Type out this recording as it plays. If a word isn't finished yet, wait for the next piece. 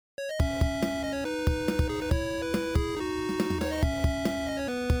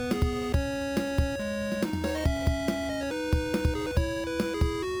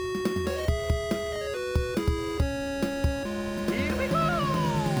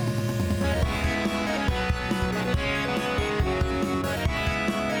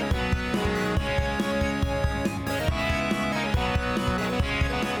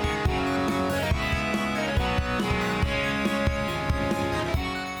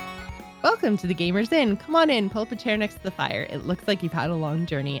Welcome to the Gamers Inn. Come on in, pull up a chair next to the fire. It looks like you've had a long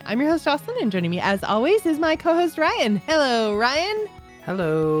journey. I'm your host, Jocelyn, and joining me, as always, is my co-host, Ryan. Hello, Ryan.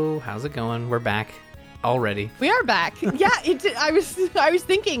 Hello. How's it going? We're back already. We are back. Yeah, I was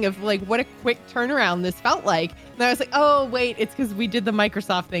thinking of like what a quick turnaround this felt like. And I was like, oh, wait, it's because we did the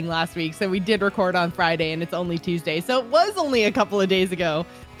Microsoft thing last week. So we did record on Friday and it's only Tuesday. So it was only a couple of days ago.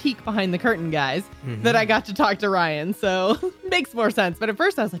 Peek behind the curtain, guys, that I got to talk to Ryan. So makes more sense. But at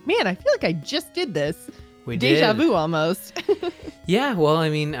first I was like, man, I feel like I just did this. Deja vu almost. Yeah, well, I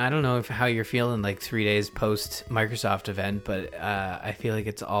mean, I don't know how you're feeling like 3 days post Microsoft event, but I feel like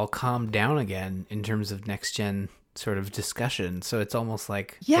it's all calmed down again in terms of next gen sort of discussion. So it's almost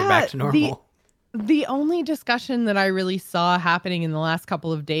like we're back to normal. The only discussion that I really saw happening in the last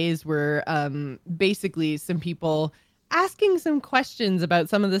couple of days were basically some people asking some questions about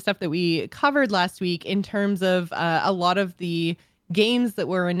some of the stuff that we covered last week in terms of a lot of the games that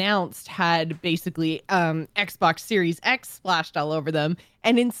were announced had basically Xbox Series X splashed all over them.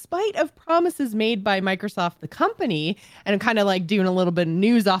 And in spite of promises made by Microsoft, the company, and I'm kind of like doing a little bit of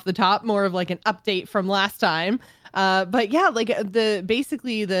news off the top, more of like an update from last time. But yeah, like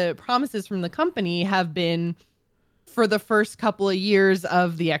the promises from the company have been, for the first couple of years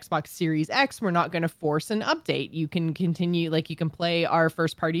of the Xbox Series X, we're not going to force an update. You can continue, like you can play our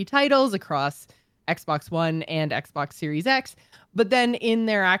first party titles across Xbox One and Xbox Series X. But then in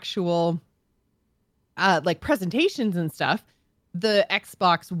their actual like presentations and stuff, the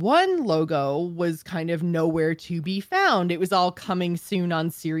Xbox One logo was kind of nowhere to be found. It was all coming soon on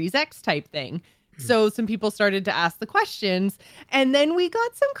Series X type thing. So some people started to ask the questions, and then we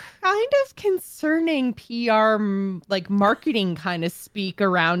got some kind of concerning PR, like marketing kind of speak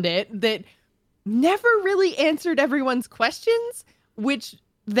around it that never really answered everyone's questions, which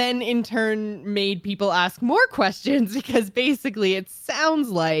then in turn made people ask more questions, because basically it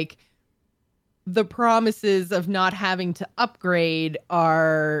sounds like the promises of not having to upgrade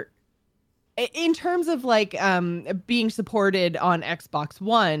are, in terms of like being supported on Xbox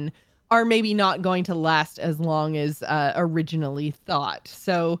One, are maybe not going to last as long as originally thought.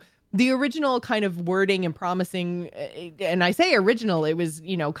 So the original kind of wording and promising, and I say original, it was,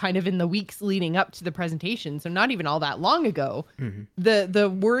 you know, kind of in the weeks leading up to the presentation, so not even all that long ago.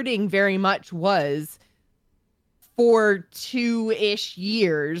 The wording very much was, for 2-ish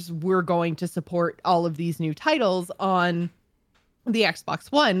years, we're going to support all of these new titles on the Xbox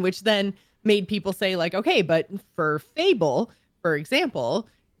One, which then made people say like, okay, but for Fable, for example,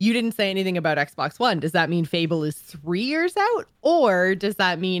 you didn't say anything about Xbox One. Does that mean Fable is 3 years out? Or does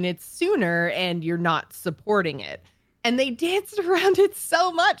that mean it's sooner and you're not supporting it? And they danced around it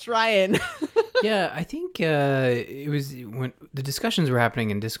so much, Ryan. Yeah, I think it was when the discussions were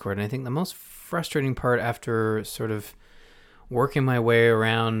happening in Discord. And I think the most frustrating part after sort of working my way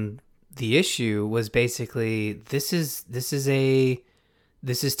around the issue was basically this is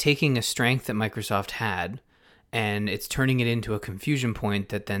taking a strength that Microsoft had, and it's turning it into a confusion point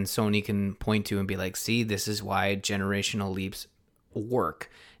that then Sony can point to and be like, see, this is why generational leaps work.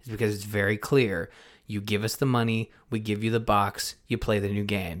 It's because it's very clear. You give us the money, we give you the box, you play the new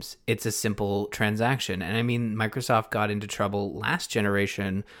games. It's a simple transaction. And I mean, Microsoft got into trouble last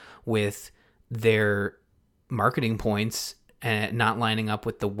generation with their marketing points and not lining up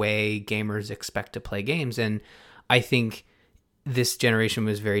with the way gamers expect to play games. And I think this generation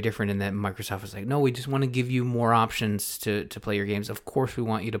was very different in that Microsoft was like, no, we just want to give you more options to play your games. Of course, we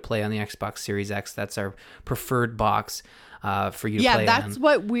want you to play on the Xbox Series X. That's our preferred box for you to play on. Yeah, that's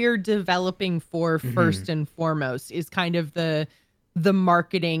what we're developing for first and foremost, is kind of the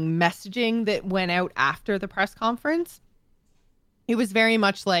marketing messaging that went out after the press conference. It was very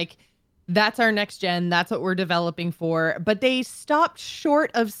much like, that's our next gen. That's what we're developing for. But they stopped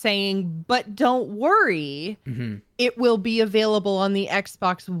short of saying, but don't worry, it will be available on the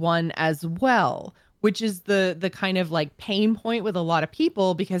Xbox One as well, which is the kind of like pain point with a lot of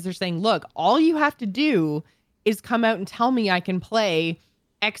people, because they're saying, look, all you have to do is come out and tell me I can play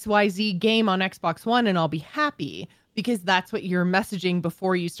XYZ game on Xbox One and I'll be happy. Because that's what you're messaging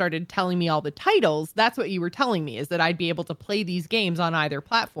before you started telling me all the titles. That's what you were telling me, is that I'd be able to play these games on either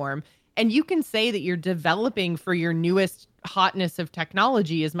platform. And you can say that you're developing for your newest hotness of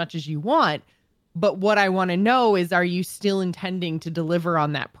technology as much as you want. But what I want to know is, are you still intending to deliver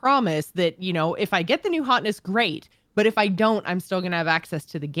on that promise that, you know, if I get the new hotness, great. But if I don't, I'm still going to have access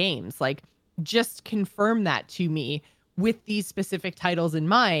to the games. Like, just confirm that to me with these specific titles in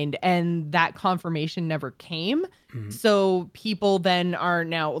mind. And that confirmation never came. So people then are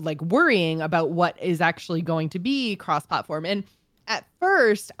now like worrying about what is actually going to be cross-platform. And at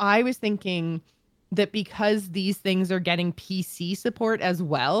first, I was thinking that because these things are getting PC support as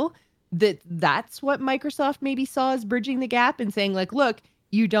well, that's what Microsoft maybe saw as bridging the gap and saying like, look,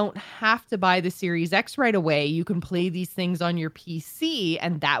 you don't have to buy the Series X right away. You can play these things on your PC,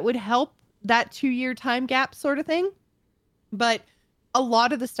 and that would help that 2-year time gap sort of thing. But a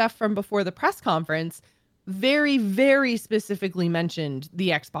lot of the stuff from before the press conference very, very specifically mentioned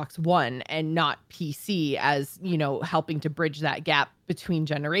the Xbox One and not PC as, helping to bridge that gap between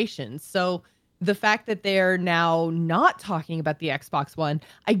generations. So the fact that they're now not talking about the Xbox One,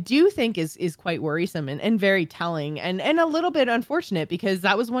 I do think is quite worrisome and very telling and a little bit unfortunate, because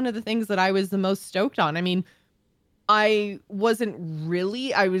that was one of the things that I was the most stoked on. I mean, I wasn't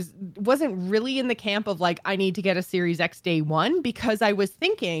really in the camp of like, I need to get a Series X day one, because I was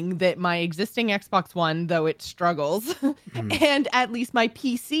thinking that my existing Xbox One, though it struggles, and at least my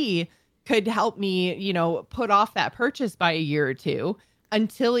PC could help me, put off that purchase by a year or two,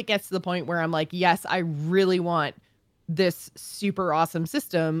 until it gets to the point where I'm like, yes, I really want this super awesome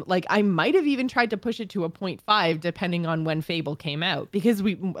system. Like, I might have even tried to push it to a 0.5 depending on when Fable came out, because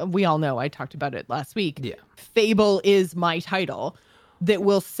we all know, I talked about it last week. Yeah. Fable is my title that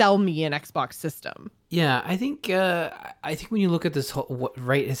will sell me an Xbox system. Yeah, I think when you look at this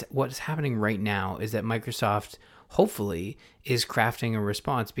what's happening right now is that Microsoft hopefully is crafting a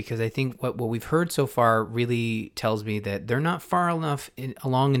response, because I think what we've heard so far really tells me that they're not far enough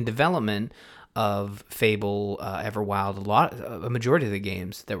along in development of Fable, Everwild, a majority of the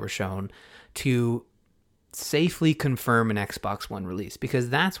games that were shown, to safely confirm an Xbox One release, because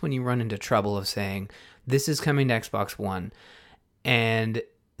that's when you run into trouble of saying this is coming to Xbox One, and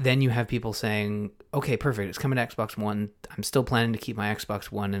then you have people saying, okay, perfect, it's coming to Xbox One. I'm still planning to keep my Xbox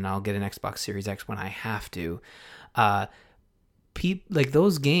One, and I'll get an Xbox Series X when I have to. Like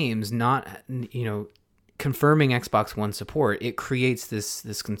those games, not confirming Xbox One support, it creates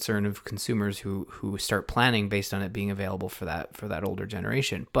this concern of consumers who start planning based on it being available for that older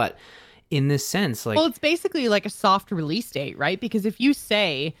generation. But in this sense, like, well, it's basically like a soft release date, right? Because if you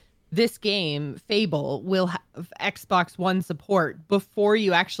say this game, Fable, will have Xbox One support before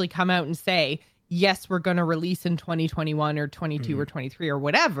you actually come out and say, yes, we're going to release in 2021 or 22 or 23 or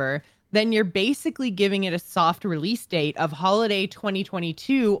whatever, then you're basically giving it a soft release date of holiday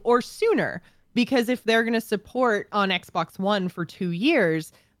 2022 or sooner. Because if they're going to support on Xbox One for 2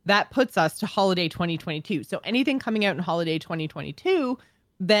 years, that puts us to holiday 2022. So anything coming out in holiday 2022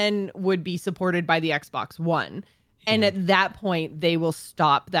 then would be supported by the Xbox One. And at that point, they will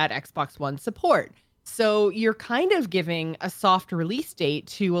stop that Xbox One support. So you're kind of giving a soft release date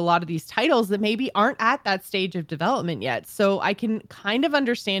to a lot of these titles that maybe aren't at that stage of development yet. So I can kind of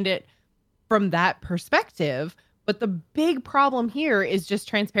understand it from that perspective. But the big problem here is just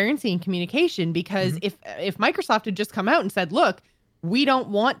transparency and communication, because if Microsoft had just come out and said, look, we don't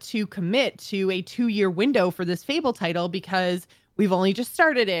want to commit to a 2-year window for this Fable title because we've only just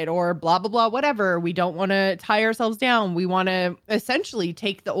started it, or blah, blah, blah, whatever. We don't want to tie ourselves down. We want to essentially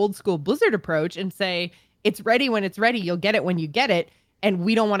take the old school Blizzard approach and say, it's ready when it's ready. You'll get it when you get it. And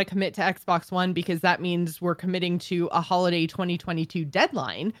we don't want to commit to Xbox One because that means we're committing to a holiday 2022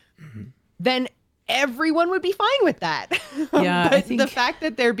 deadline. Then everyone would be fine with that. Yeah, but I think the fact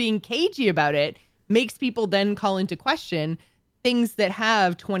that they're being cagey about it makes people then call into question things that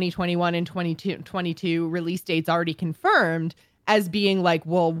have 2021 and 2022 release dates already confirmed as being like,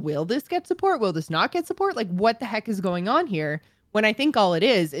 well, will this get support? Will this not get support? Like, what the heck is going on here? When I think all it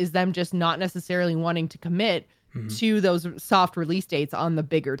is them just not necessarily wanting to commit to those soft release dates on the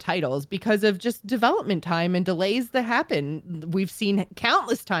bigger titles because of just development time and delays that happen. We've seen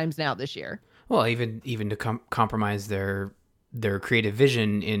countless times now this year. Well, even to compromise their creative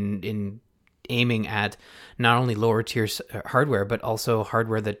vision in aiming at not only lower tier hardware, but also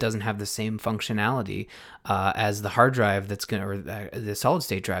hardware that doesn't have the same functionality as the hard drive the solid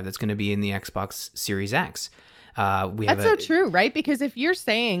state drive that's going to be in the Xbox Series X. That's so true, right? Because if you're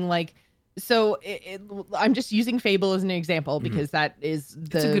saying like, so I'm just using Fable as an example because that is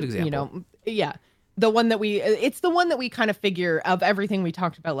it's a good example. The one that it's the one that we kind of figure of everything we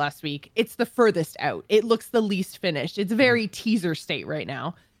talked about last week. It's the furthest out. It looks the least finished. It's very teaser state right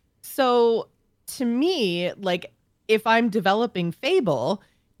now. So to me, like, if I'm developing Fable,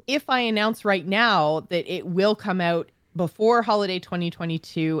 if I announce right now that it will come out before holiday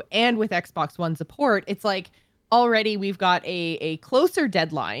 2022 and with Xbox One support, it's like already we've got a closer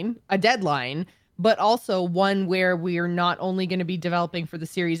deadline, but also one where we are not only going to be developing for the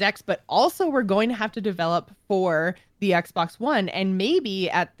Series X, but also we're going to have to develop for the Xbox One. And maybe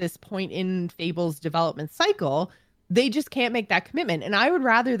at this point in Fable's development cycle, they just can't make that commitment. And I would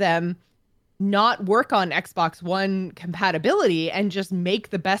rather them not work on Xbox One compatibility and just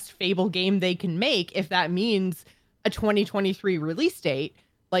make the best Fable game they can make, if that means a 2023 release date,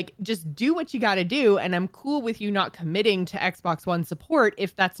 Like, just do what you got to do. And I'm cool with you not committing to Xbox One support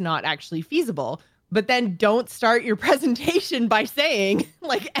if that's not actually feasible. But then don't start your presentation by saying,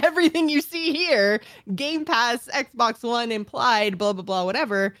 like, everything you see here, Game Pass, Xbox One implied, blah, blah, blah,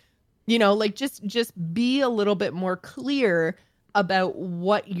 whatever. Like, just be a little bit more clear about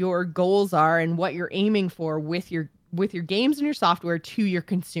what your goals are and what you're aiming for with your games and your software to your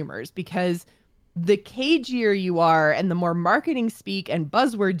consumers, because the cagier you are and the more marketing speak and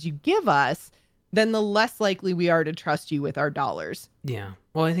buzzwords you give us, then the less likely we are to trust you with our dollars. Yeah.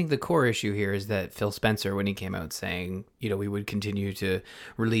 Well, I think the core issue here is that Phil Spencer, when he came out saying, we would continue to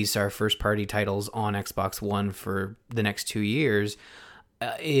release our first party titles on Xbox One for the next 2 years,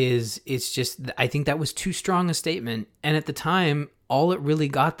 I think that was too strong a statement. And at the time, all it really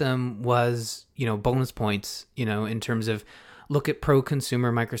got them was, bonus points, in terms of, look at pro-consumer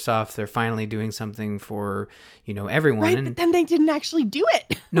Microsoft. They're finally doing something for, everyone. Right, but then they didn't actually do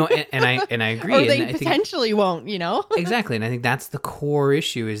it. No, and I agree. Or they and potentially won't, Exactly. And I think that's the core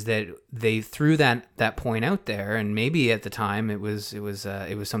issue, is that they threw that point out there, and maybe at the time it was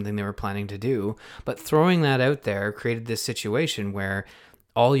something they were planning to do. But throwing that out there created this situation where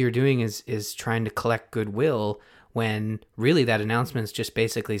all you're doing is trying to collect goodwill, when really that announcement's just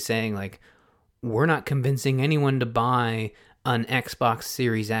basically saying, like, we're not convincing anyone to buy an Xbox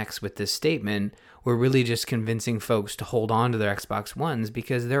Series X with this statement. We're really just convincing folks to hold on to their Xbox Ones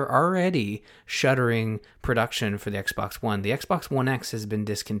because they're already shuttering production for the Xbox One. The Xbox One X has been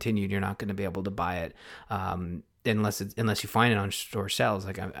discontinued. You're not going to be able to buy it unless you find it on store shelves.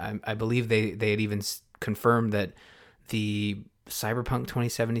 Like I believe they had even confirmed that the Cyberpunk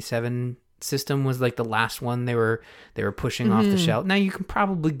 2077 system was like the last one they were pushing off the shelf. Now you can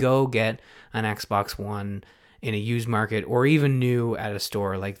probably go get an Xbox One in a used market or even new at a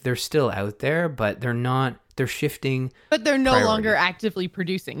store. Like, they're still out there, but they're shifting. But they're no longer actively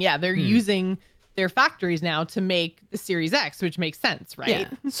producing. Yeah, they're using their factories now to make the Series X, which makes sense, right? Yeah.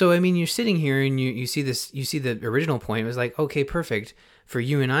 So, I mean, you're sitting here and you see this, you see the original point. It was like, okay, perfect. For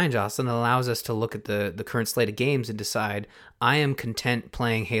you and I, Jocelyn, it allows us to look at the current slate of games and decide, I am content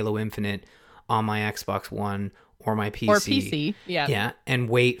playing Halo Infinite on my Xbox One or my PC. Or PC, yeah. Yeah, and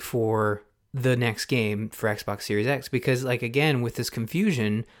wait for the next game for Xbox Series X. Because, like, again, with this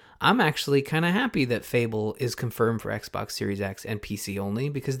confusion, I'm actually kind of happy that Fable is confirmed for Xbox Series X and PC only,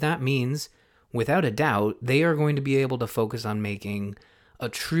 because that means, without a doubt, they are going to be able to focus on making a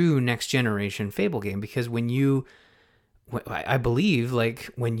true next-generation Fable game. Because I believe, like,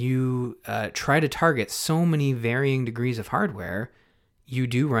 when you try to target so many varying degrees of hardware, you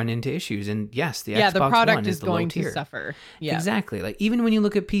do run into issues. And yes, the Xbox the product One is the going low tier. to suffer. Yeah, exactly. Like, even when you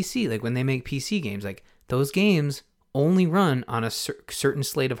look at PC, like when they make PC games, like those games only run on a certain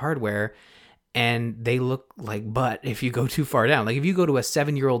slate of hardware, and they look like butt if you go too far down. Like, if you go to a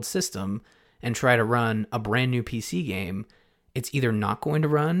 7-year-old system and try to run a brand new PC game, it's either not going to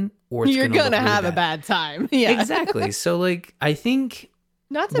run or it's you're going to have a bad time. Yeah, exactly. So, like, I think,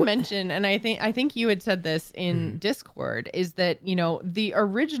 not to mention, and I think you had said this in Discord, is that, the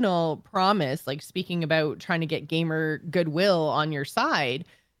original promise, like, speaking about trying to get gamer goodwill on your side,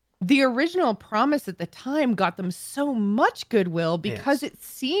 the original promise at the time got them so much goodwill because it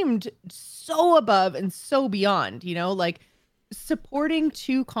seemed so above and so beyond, like, supporting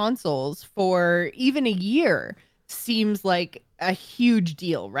 2 consoles for even a year seems like a huge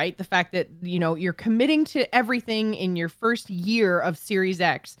deal, right? The fact that, you're committing to everything in your first year of Series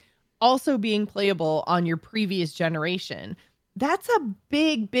X also being playable on your previous generation. That's a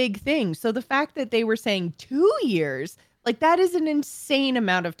big, big thing. So the fact that they were saying 2 years, like, that is an insane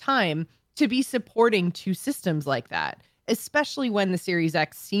amount of time to be supporting 2 systems like that, especially when the Series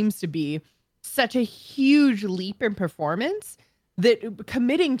X seems to be such a huge leap in performance that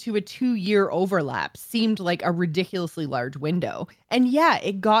committing to a 2-year overlap seemed like a ridiculously large window. And yeah,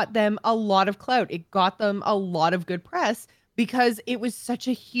 it got them a lot of clout. It got them a lot of good press because it was such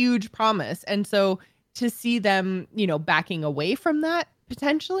a huge promise. And so to see them, backing away from that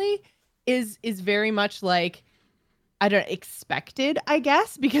potentially is very much like, I don't expected, I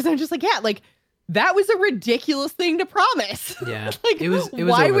guess, because I'm just like, yeah, like, that was a ridiculous thing to promise. Yeah. Like, it was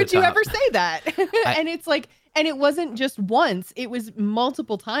why would you top. ever say that? And it's like, and it wasn't just once, it was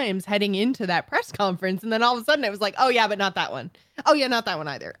multiple times heading into that press conference. And then all of a sudden it was like, oh yeah, but not that one. Oh yeah, not that one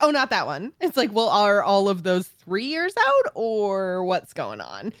either. Oh, not that one. It's like, well, are all of those 3 years out or what's going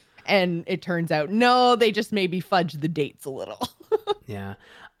on? And it turns out, no, they just maybe fudged the dates a little. Yeah.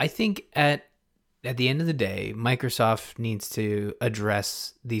 I think at the end of the day, Microsoft needs to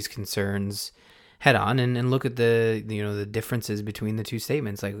address these concerns head on and look at the differences between the 2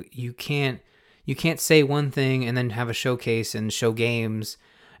 statements. Like, you can't say one thing and then have a showcase and show games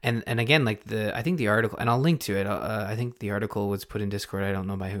And again, like I think the article, and I'll link to it. I think the article was put in Discord. I don't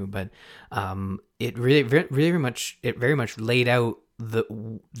know by who, but it very much laid out the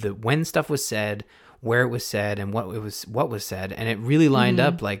when stuff was said, where it was said, and what was said, and it really lined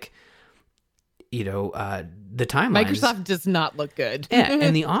up like, the timelines. Microsoft does not look good. Yeah,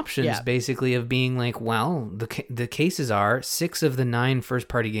 and the options basically of being like, well, the cases are 6 of the 9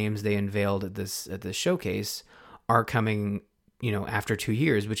 first-party games they unveiled at this showcase are coming, after 2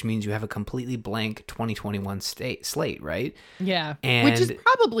 years, which means you have a completely blank 2021 slate, right? Yeah, and which is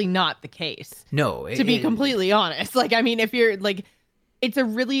probably not the case. No, to be completely honest. Like, I mean, if you're like, it's a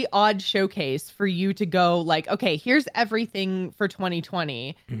really odd showcase for you to go like, okay, here's everything for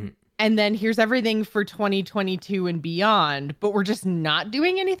 2020. Mm-hmm. And then here's everything for 2022 and beyond, but we're just not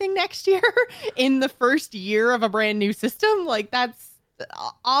doing anything next year in the first year of a brand new system. Like, that's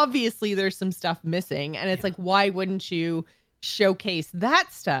obviously there's some stuff missing. And it's like, why wouldn't you showcase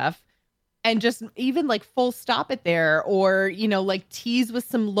that stuff and just even like full stop it there, or, like tease with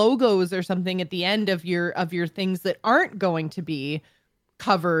some logos or something at the end of your things that aren't going to be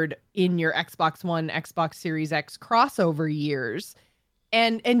covered in your Xbox One, Xbox Series X crossover years.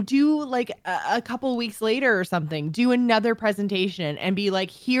 And do like a couple weeks later or something, do another presentation and be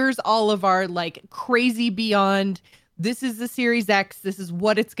like, here's all of our like crazy beyond. This is the Series X. This is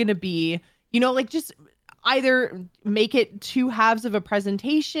what it's going to be. Like just either make it 2 halves of a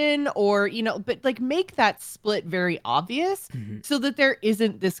presentation or, but like make that split very obvious so that there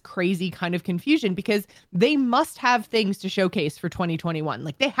isn't this crazy kind of confusion, because they must have things to showcase for 2021.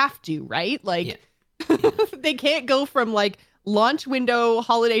 Like they have to, right? Like they can't go from like launch window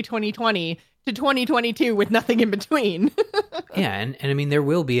holiday 2020 to 2022 with nothing in between. Yeah, and I mean there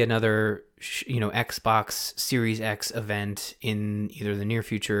will be another Xbox Series X event in either the near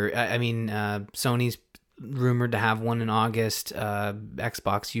future. I mean Sony's rumored to have one in August.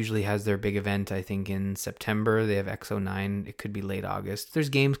 Xbox usually has their big event, I think, in September. They have X09. It could be late August.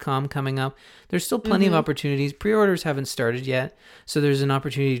 There's Gamescom coming up. There's still plenty of opportunities. Pre-orders haven't started yet, so there's an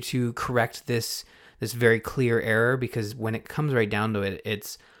opportunity to correct this very clear error, because when it comes right down to it,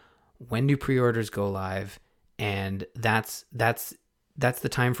 it's when do pre-orders go live, and that's the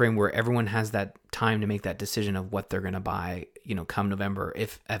time frame where everyone has that time to make that decision of what they're going to buy, come November,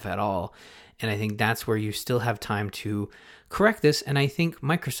 if at all. And I think that's where you still have time to correct this. And I think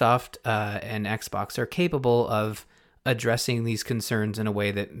Microsoft and Xbox are capable of addressing these concerns in a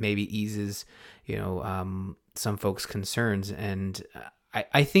way that maybe eases, some folks' concerns. And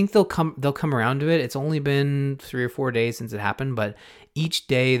I think they'll come around to it. It's only been 3 or 4 days since it happened, but each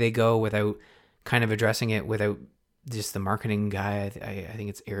day they go without kind of addressing it, without just the marketing guy. I think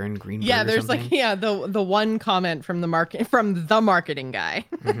it's Aaron Greenberg. Yeah, there's or something. The one comment from the marketing guy.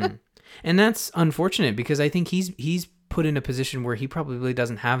 Mm-hmm. And that's unfortunate, because I think he's put in a position where he probably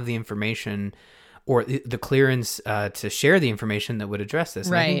doesn't have the information or the clearance to share the information that would address this.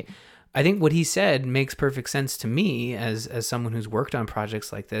 And right. I think what he said makes perfect sense to me as someone who's worked on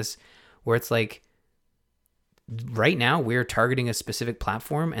projects like this, where it's like, right now we're targeting a specific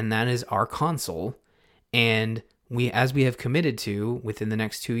platform, and that is our console. And as we have committed to within the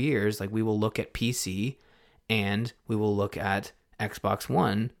next 2 years, like we will look at PC and we will look at Xbox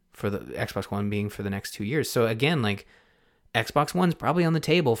One, for the Xbox One being for the next 2 years. So again, like Xbox One's probably on the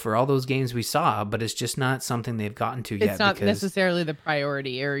table for all those games we saw, but it's just not something they've gotten to yet. It's not necessarily the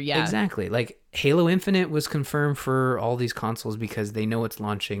priority, or Exactly. Like Halo Infinite was confirmed for all these consoles because they know it's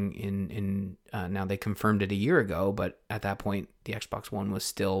launching in now they confirmed it a year ago, but at that point the Xbox One was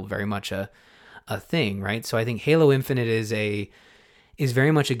still very much a thing, right? So I think Halo Infinite is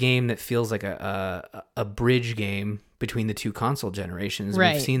very much a game that feels like a bridge game between the 2 console generations.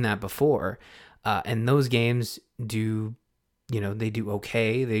 Right. We've seen that before. And those games do, they do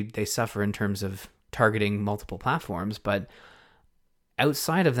okay. They suffer in terms of targeting multiple platforms, but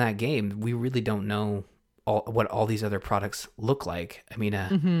outside of that game, we really don't know what all these other products look like. I mean,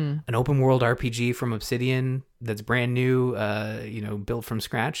 an open world RPG from Obsidian that's brand new, built from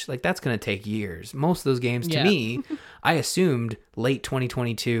scratch, like that's going to take years. Most of those games, to me, I assumed late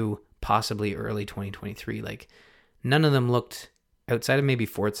 2022, possibly early 2023. Like none of them looked, outside of maybe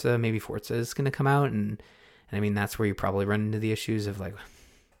Forza. Maybe Forza is going to come out, and I mean that's where you probably run into the issues of like,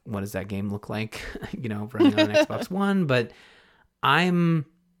 what does that game look like? Running on an Xbox One. But I'm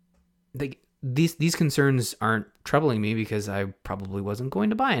like, these concerns aren't troubling me, because I probably wasn't going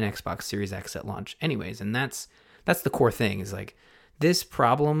to buy an Xbox Series X at launch anyways. And that's the core thing, is like, this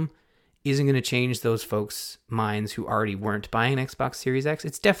problem isn't going to change those folks' minds who already weren't buying an Xbox Series X.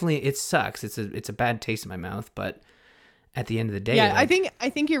 It sucks. It's a bad taste in my mouth, but at the end of the day. Yeah, I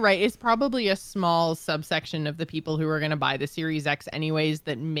think you're right. It's probably a small subsection of the people who are going to buy the Series X anyways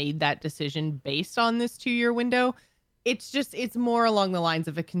that made that decision based on this 2-year window. It's more along the lines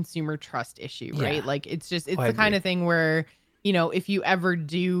of a consumer trust issue, right? Yeah. Like it's the I kind agree. of thing where, if you ever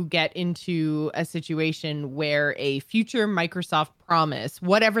do get into a situation where a future Microsoft promise,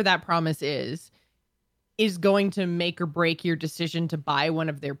 whatever that promise is going to make or break your decision to buy one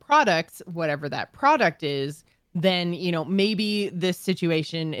of their products, whatever that product is, then, maybe this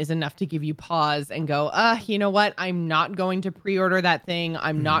situation is enough to give you pause and go, you know what? I'm not going to pre-order that thing.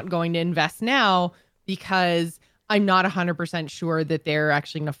 I'm not going to invest now because I'm not 100% sure that they're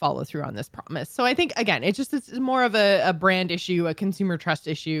actually going to follow through on this promise. So I think, again, it's more of a brand issue, a consumer trust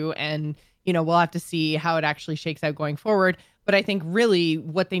issue. And, we'll have to see how it actually shakes out going forward. But I think really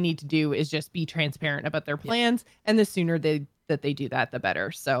what they need to do is just be transparent about their plans. And the sooner that they do that, the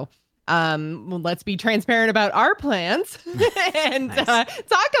better. So let's be transparent about our plans and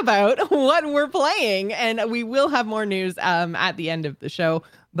talk about what we're playing. And we will have more news at the end of the show.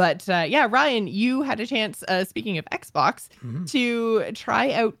 But yeah, Ryan, you had a chance, speaking of Xbox, to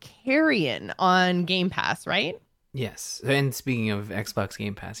try out Carrion on Game Pass, right? Yes. And speaking of Xbox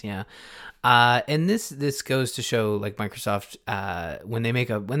Game Pass, yeah. And this goes to show, like, Microsoft, when they make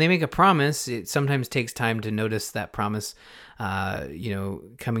a promise, it sometimes takes time to notice that promise,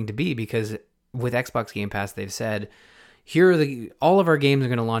 coming to be, because with Xbox Game Pass, they've said, here are all of our games are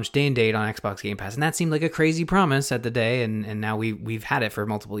going to launch day and date on Xbox Game Pass. And that seemed like a crazy promise at the day. And now we've had it for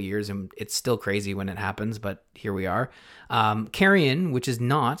multiple years, and it's still crazy when it happens, but here we are. Carrion, which is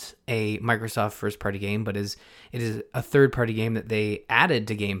not a Microsoft first party game, but it is a third party game that they added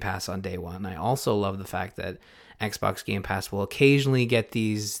to Game Pass on day one. I also love the fact that Xbox Game Pass will occasionally get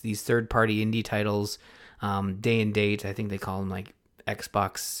these third party indie titles, day and date. I think they call them like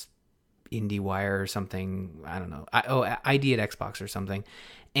Xbox IndieWire or something. I don't know. ID at Xbox or something.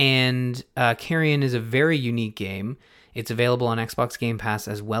 And Carrion is a very unique game. It's available on Xbox Game Pass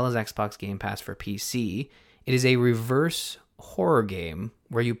as well as Xbox Game Pass for PC. It is a reverse horror game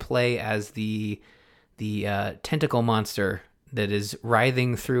where you play as the tentacle monster that is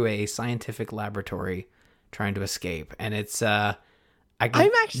writhing through a scientific laboratory trying to escape. And it's I'm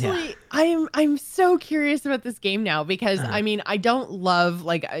so curious about this game now because I mean, I don't love,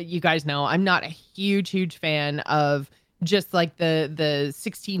 like, you guys know, I'm not a huge fan of just like the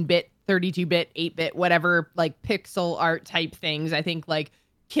 16-bit, 32-bit, 8-bit, whatever, like pixel art type things. I think like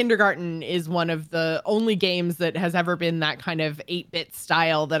Kindergarten is one of the only games that has ever been that kind of 8-bit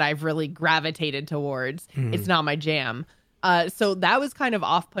style that I've really gravitated towards. It's not my jam. So that was kind of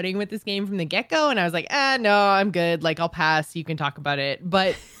off-putting with this game from the get-go. And I was like, no, I'm good. Like, I'll pass. You can talk about it.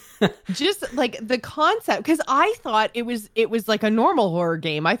 But just like the concept, because I thought it was like a normal horror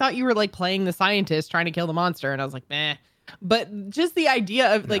game. I thought you were like playing the scientist trying to kill the monster. And I was like, meh. But just the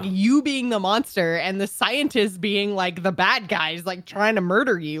idea of like you being the monster and the scientist being like the bad guys, like trying to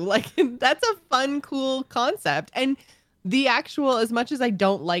murder you, like that's a fun, cool concept. And the actual, as much as I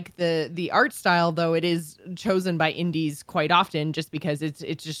don't like the art style, though, it is chosen by indies quite often just because it's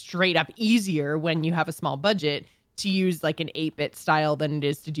just straight up easier when you have a small budget to use like an 8-bit style than it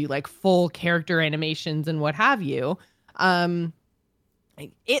is to do like full character animations and what have you.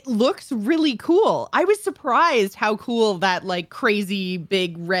 It looks really cool. I was surprised how cool that like crazy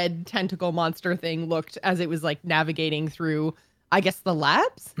big red tentacle monster thing looked as it was like navigating through, I guess, the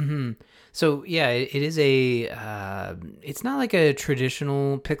labs. Mm-hmm. So yeah, it is it's not like a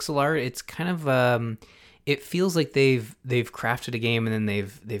traditional pixel art. It's kind of it feels like they've crafted a game and then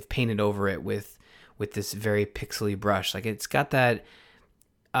they've painted over it with this very pixely brush. Like it's got that.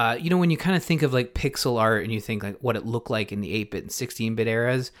 When you kind of think of like pixel art and you think like what it looked like in the 8-bit and 16-bit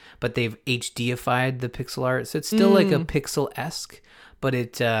eras, but they've HDified the pixel art, so it's still like a pixel-esque, but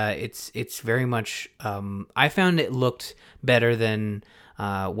it's very much. I found it looked better than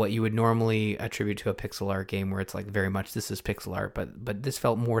what you would normally attribute to a pixel art game, where it's like very much this is pixel art, but this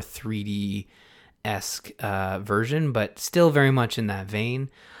felt more 3D-esque version, but still very much in that vein.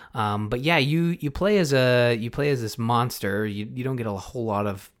 But yeah, you play as this monster. You don't get a whole lot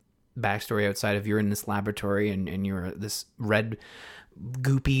of backstory outside of you're in this laboratory and you're this red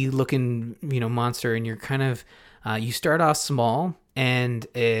goopy looking monster, and you're kind of you start off small and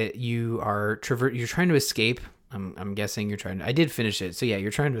you're trying to escape. I'm guessing I did finish it, so yeah,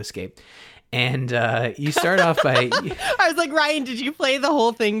 you're trying to escape. And you start off by... I was like, Ryan, did you play the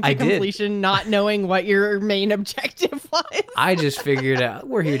whole thing to completion, not knowing what your main objective was? I just figured out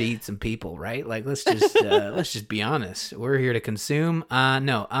we're here to eat some people, right? Like, let's just be honest. We're here to consume.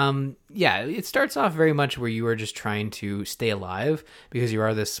 No. yeah, it starts off very much where you are just trying to stay alive because you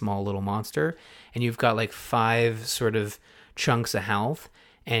are this small little monster, and you've got like 5 sort of chunks of health,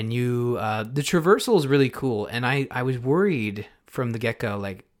 and you the traversal is really cool. And I was worried from the get-go,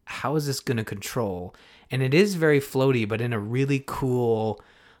 like, how is this going to control? And it is very floaty, but in a really cool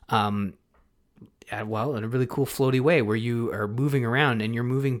in a really cool floaty way where you are moving around and you're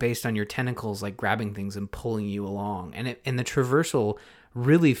moving based on your tentacles, like grabbing things and pulling you along. And the traversal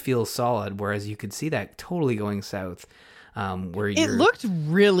really feels solid, whereas you could see that totally going south. Where it looked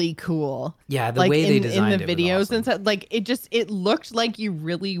really cool. Yeah, the way they designed in the videos awesome. and stuff, like it looked like you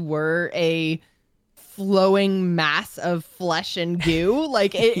really were a flowing mass of flesh and goo.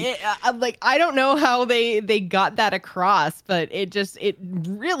 Like like I don't know how they got that across, but it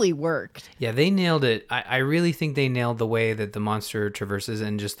really worked. Yeah, they nailed it. I really think they nailed the way that the monster traverses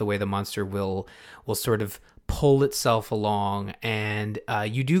and just the way the monster will sort of pull itself along. And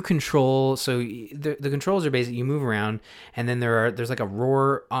you do control, so the controls are basically you move around, and then there's like a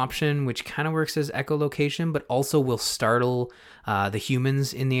roar option which kind of works as echolocation but also will startle the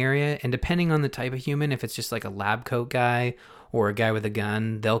humans in the area. And depending on the type of human, if it's just like a lab coat guy or a guy with a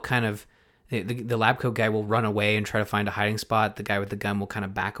gun, they'll kind of the lab coat guy will run away and try to find a hiding spot. The guy with the gun will kind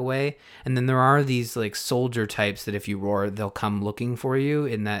of back away. And then there are these like soldier types that if you roar, they'll come looking for you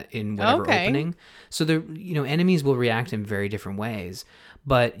in whatever opening. So enemies will react in very different ways.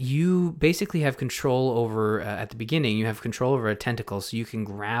 But you basically have control over, at the beginning, you have control over a tentacle, so you can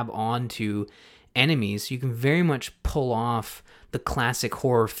grab onto enemies. So you can very much pull off the classic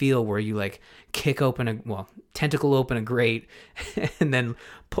horror feel where you like tentacle open a grate and then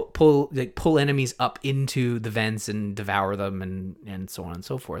pull enemies up into the vents and devour them and so on and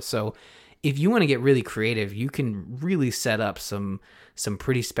so forth. So if you want to get really creative, you can really set up some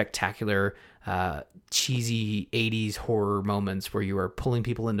pretty spectacular cheesy 80s horror moments where you are pulling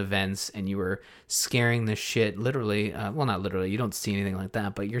people into vents and you are scaring the shit, literally, well, not literally, you don't see anything like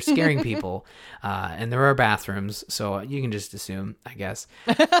that, but you're scaring people. And there are bathrooms, so you can just assume, I guess.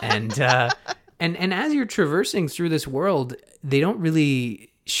 And as you're traversing through this world, they don't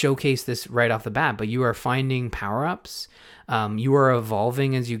really showcase this right off the bat, but you are finding power-ups. You are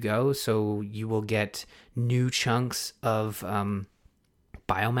evolving as you go, so you will get new chunks of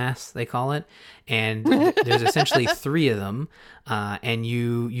biomass, they call it, and there's essentially 3 of them, and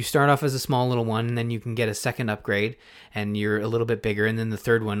you start off as a small little one, and then you can get a second upgrade and you're a little bit bigger, and then the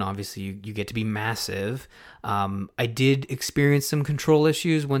third one, obviously, you get to be massive. I did experience some control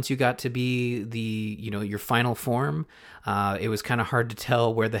issues once you got to be your final form. It was kind of hard to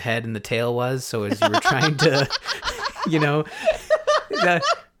tell where the head and the tail was, so as you were trying to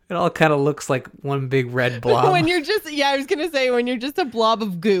it all kind of looks like one big red blob. When you're just, I was going to say, when you're just a blob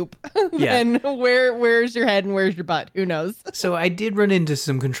of goop, yeah. then where's your head and where's your butt? Who knows? So I did run into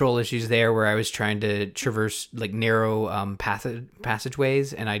some control issues there where I was trying to traverse like narrow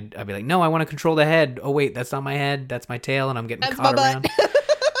passageways, and I'd be like, no, I want to control the head. Oh, wait, that's not my head. That's my tail, and I'm getting caught around.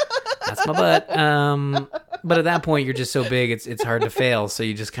 That's my butt. But at that point, you're just so big, it's hard to fail. So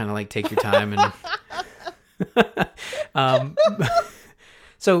you just kind of like take your time and...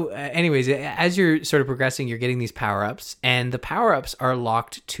 So anyways, as you're sort of progressing, you're getting these power-ups, and the power-ups are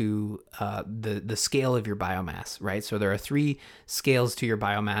locked to the scale of your biomass, right? So there are 3 scales to your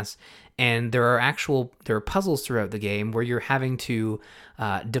biomass, and there are puzzles throughout the game where you're having to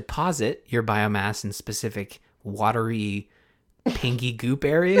deposit your biomass in specific watery, pinky goop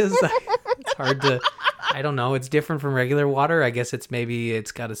areas. It's hard to... I don't know. It's different from regular water. I guess it's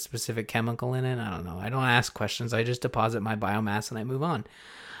got a specific chemical in it. I don't know. I don't ask questions. I just deposit my biomass and I move on.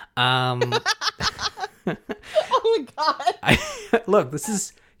 Oh my God. Look,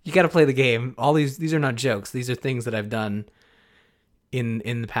 you got to play the game. All these are not jokes. These are things that I've done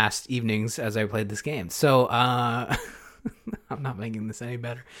in the past evenings as I played this game. So, I'm not making this any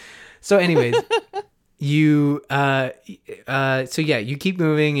better. So anyways, you keep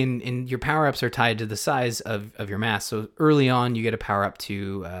moving, and your power-ups are tied to the size of your mass. So early on, you get a power-up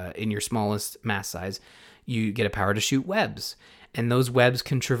to, in your smallest mass size, you get a power to shoot webs. And those webs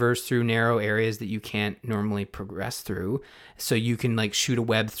can traverse through narrow areas that you can't normally progress through. So you can like shoot a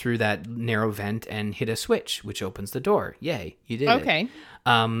web through that narrow vent and hit a switch, which opens the door. Yay, you did it. Okay.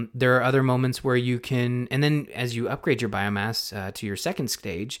 There are other moments where you can, and then as you upgrade your biomass to your second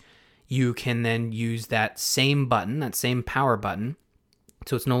stage, you can then use that same button, that same power button.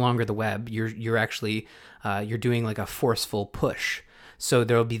 So it's no longer the web. You're actually you're doing like a forceful push. So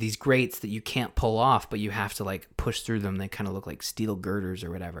there'll be these grates that you can't pull off, but you have to like push through them. They kind of look like steel girders or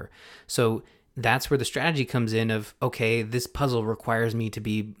whatever. So that's where the strategy comes in of, okay, this puzzle requires me to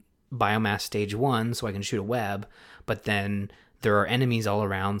be biomass stage 1 so I can shoot a web, but then there are enemies all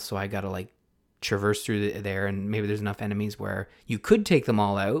around, so I gotta like traverse through there, and maybe there's enough enemies where you could take them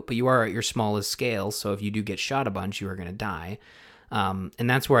all out, but you are at your smallest scale, so if you do get shot a bunch, you are gonna die. And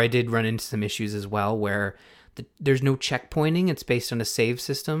that's where I did run into some issues as well, where there's no checkpointing. It's based on a save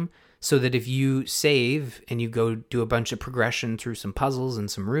system, so that if you save and you go do a bunch of progression through some puzzles and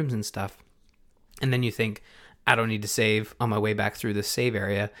some rooms and stuff, and then you think, I don't need to save on my way back through this save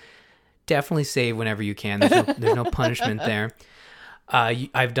area, definitely save whenever you can. There's no punishment there.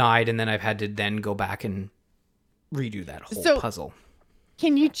 I've died, and then I've had to then go back and redo that whole puzzle.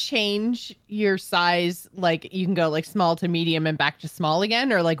 Can you change your size? Like, you can go like small to medium and back to small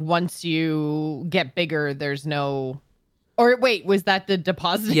again? Or like once you get bigger, there's no... Or wait, was that the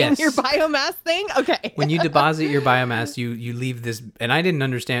depositing your biomass thing? Okay. When you deposit your biomass, you leave this... And I didn't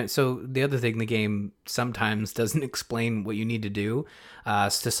understand. So the other thing the game sometimes doesn't explain what you need to do to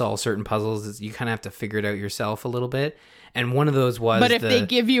solve certain puzzles is you kind of have to figure it out yourself a little bit. And one of those was... But if they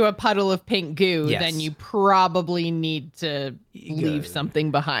give you a puddle of pink goo, then you probably need to leave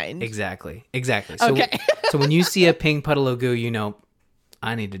something behind. Exactly. So, so when you see a pink puddle of goo, you know,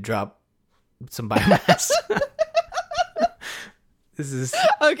 I need to drop some biomass. This is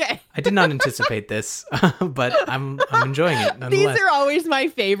okay. I did not anticipate this, but I'm enjoying it nonetheless. These are always my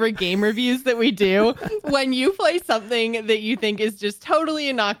favorite game reviews that we do. When you play something that you think is just totally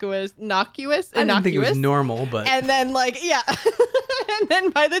innocuous. I didn't think it was normal, but and then and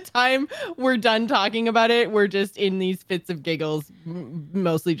then by the time we're done talking about it, we're just in these fits of giggles,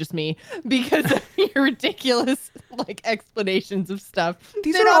 mostly just me, because of your ridiculous like explanations of stuff.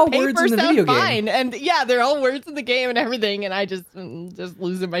 These are all words in the video game, and they're all words in the game and everything, and I just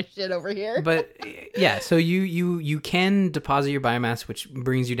losing my shit over here. But yeah, so you can deposit your biomass, which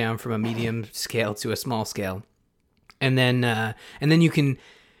brings you down from a medium scale to a small scale, and then you can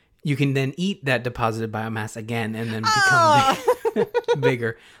then eat that deposited biomass again and then become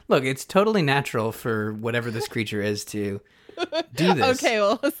bigger. Look, it's totally natural for whatever this creature is to do this. Okay,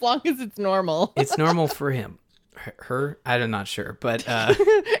 well, as long as it's normal. It's normal for him. Her, I'm not sure, but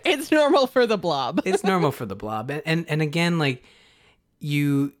it's normal for the blob. It's normal for the blob. And again, like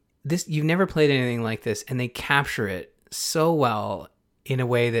you've never played anything like this, and they capture it so well in a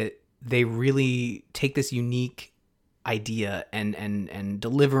way that they really take this unique idea and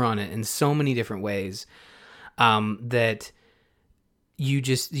deliver on it in so many different ways, that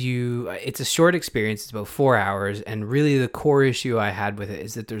it's a short experience. It's about 4 hours, and really the core issue I had with it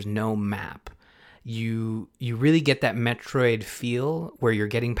is that there's no map. You really get that Metroid feel where you're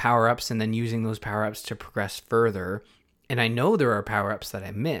getting power-ups and then using those power-ups to progress further. And I know there are power-ups that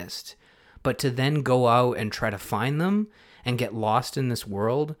I missed, but to then go out and try to find them and get lost in this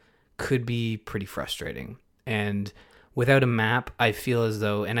world could be pretty frustrating. And without a map, I feel as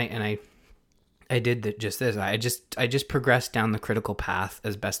though, and I did just this. I just progressed down the critical path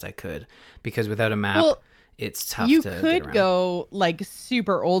as best I could, because without a map, it's tough to get around. You could go like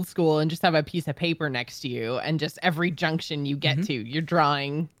super old school and just have a piece of paper next to you, and just every junction you get to, you're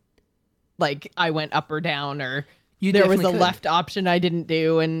drawing like I went up or down, or there was a left option I didn't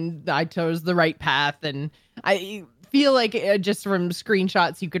do and I chose the right path. And I feel like just from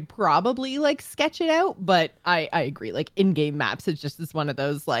screenshots, you could probably like sketch it out. But I agree, like in-game maps, it's just this one of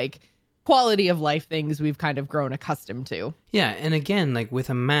those like quality of life things we've kind of grown accustomed to. Yeah. And again, like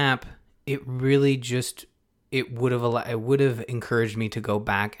with a map, it really just... It would have encouraged me to go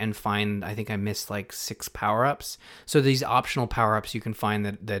back and find, I think I missed like 6 power-ups. So these optional power-ups you can find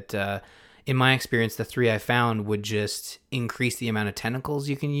that in my experience, the 3 I found would just increase the amount of tentacles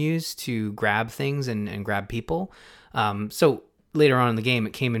you can use to grab things and grab people. So later on in the game,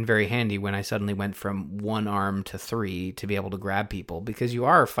 it came in very handy when I suddenly went from 1 arm to 3 to be able to grab people, because you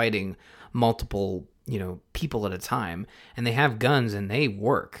are fighting multiple people at a time, and they have guns and they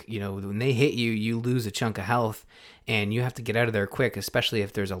work. When they hit you, you lose a chunk of health and you have to get out of there quick, especially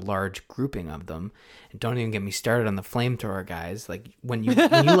if there's a large grouping of them. And don't even get me started on the flamethrower guys. Like when you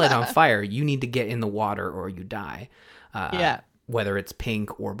light on fire, you need to get in the water or you die. Whether it's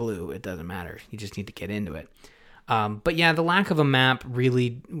pink or blue, it doesn't matter. You just need to get into it. But yeah, the lack of a map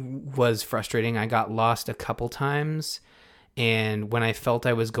really was frustrating. I got lost a couple times. And when I felt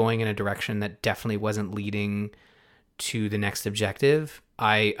I was going in a direction that definitely wasn't leading to the next objective,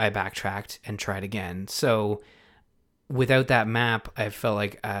 I backtracked and tried again. So without that map, I felt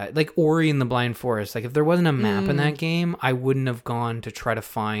like Ori in the Blind Forest. Like if there wasn't a map in that game, I wouldn't have gone to try to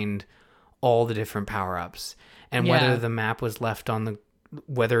find all the different power-ups. And whether the map was left on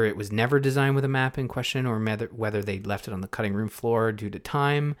whether it was never designed with a map in question, or whether they left it on the cutting room floor due to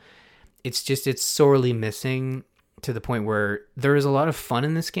time, it's sorely missing, to the point where there is a lot of fun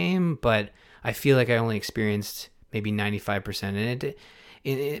in this game, but I feel like I only experienced maybe 95% in it.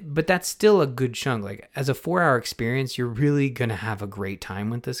 But that's still a good chunk. Like as a 4-hour experience, you're really going to have a great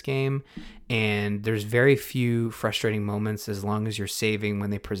time with this game. And there's very few frustrating moments as long as you're saving when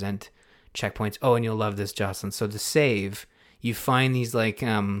they present checkpoints. Oh, and you'll love this, Jocelyn. So to save, you find these like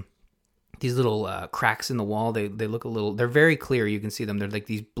these little cracks in the wall. They look a little, they're very clear. You can see them. They're like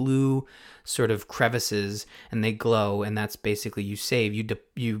these blue sort of crevices and they glow. And that's basically you save.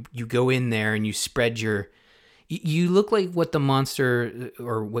 You go in there and you spread your, you look like what the monster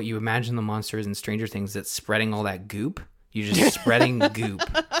or what you imagine the monster is in Stranger Things that's spreading all that goop. You're just spreading goop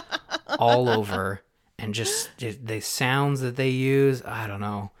all over, and just the sounds that they use, I don't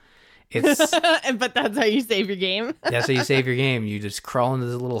know. It's but that's how you save your game. That's how you save your game. You just crawl into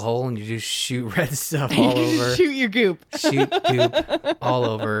this little hole and you just shoot red stuff all over. Shoot your goop. Shoot goop all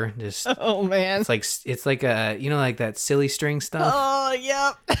over. Just oh man. It's like a like that silly string stuff. Oh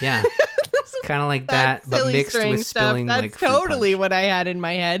yep. Yeah. It's kind of like that, but mixed with spilling stuff. like That's totally what I had in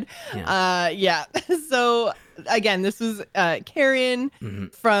my head. Yeah. So again, this was Carrion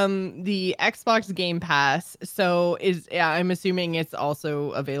from the Xbox Game Pass. So I'm assuming it's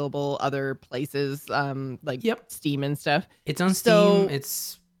also available other places, like Steam and stuff. It's on Steam.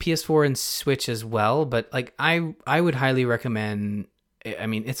 It's PS4 and Switch as well. But like I would highly recommend. I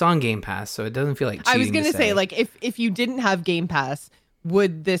mean, it's on Game Pass, so it doesn't feel like cheating. I was gonna say, like, if you didn't have Game Pass,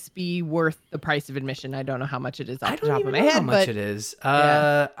 would this be worth the price of admission? I don't know how much it is off the top of my head. I don't know how much it is.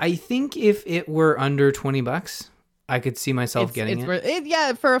 I think if it were under $20, I could see myself getting it.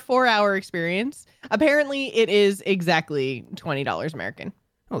 Yeah, for a 4-hour experience. Apparently, it is exactly $20 American.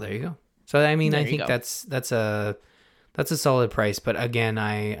 Oh, there you go. So I mean, I think that's a solid price. But again,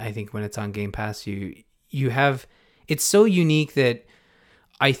 I think when it's on Game Pass, you have, it's so unique that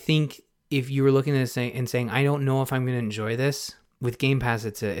I think if you were looking at this and saying, I don't know if I'm going to enjoy this. With Game Pass,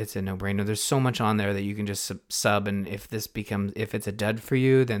 it's a no-brainer. There's so much on there that you can just sub, and if it's a dud for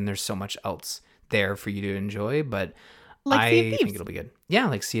you, then there's so much else there for you to enjoy. But I think it'll be good. Yeah,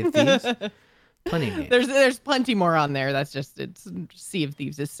 like Sea of Thieves. Plenty of games. There's plenty more on there. That's just Sea of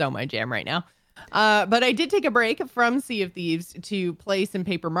Thieves is so my jam right now. But I did take a break from Sea of Thieves to play some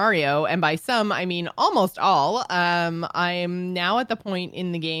Paper Mario, and by some I mean almost all. I'm now at the point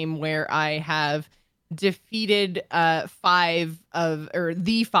in the game where I have defeated 5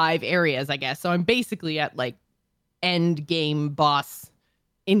 areas, I guess. So I'm basically at like end game boss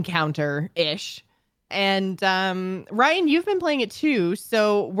encounter ish. And Ryan, you've been playing it too,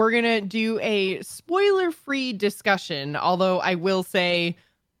 so we're gonna do a spoiler-free discussion. Although I will say,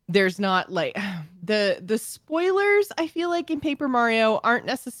 there's not like the spoilers. I feel like in Paper Mario aren't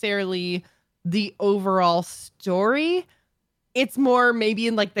necessarily the overall story. It's more maybe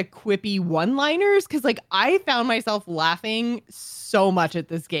in like the quippy one-liners, because like I found myself laughing so much at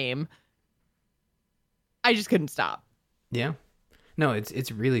this game. I just couldn't stop. Yeah. No,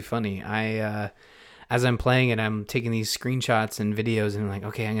 it's really funny. I as I'm playing it, I'm taking these screenshots and videos, and I'm like,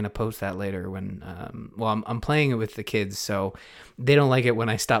 okay, I'm gonna post that later when I'm playing it with the kids, so they don't like it when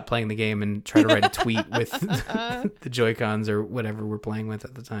I stop playing the game and try to write a tweet with the Joy-Cons or whatever we're playing with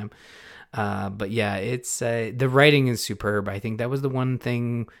at the time. But yeah, it's the writing is superb. I think that was the one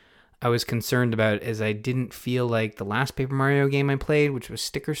thing I was concerned about, is I didn't feel like the last Paper Mario game I played, which was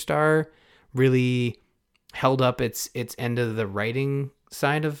Sticker Star, really held up its end of the writing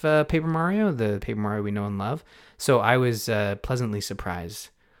side of Paper Mario, the Paper Mario we know and love. So I was pleasantly surprised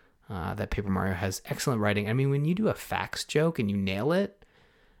that Paper Mario has excellent writing. I mean, when you do a facts joke and you nail it,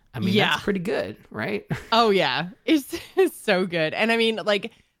 I mean, that's pretty good, right? Oh yeah, it's so good. And I mean,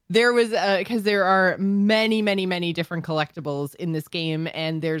 like, there was because there are many different collectibles in this game,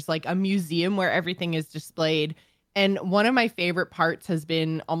 and there's like a museum where everything is displayed. And one of my favorite parts has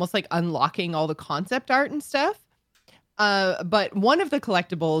been almost like unlocking all the concept art and stuff. But one of the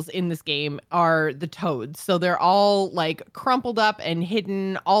collectibles in this game are the toads. So they're all like crumpled up and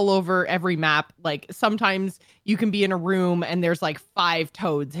hidden all over every map. Like sometimes you can be in a room and there's like 5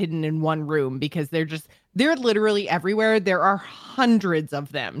 toads hidden in one room, because they're literally everywhere. There are hundreds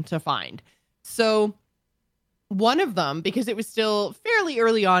of them to find. So one of them, because it was still fairly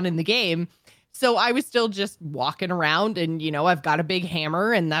early on in the game, so I was still just walking around, and, you know, I've got a big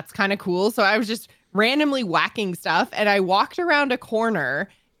hammer and that's kind of cool. So I was just randomly whacking stuff, and I walked around a corner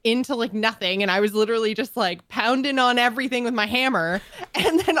into like nothing, and I was literally just like pounding on everything with my hammer,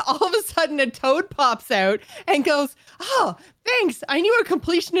 and then all of a sudden a toad pops out and goes, "Oh, thanks, I knew a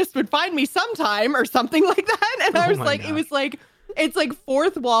completionist would find me sometime," or something like that. And I was like, it was like, it's like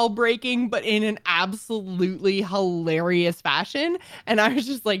fourth wall breaking, but in an absolutely hilarious fashion. And I was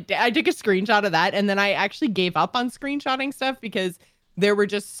just like, I took a screenshot of that, and then I actually gave up on screenshotting stuff because there were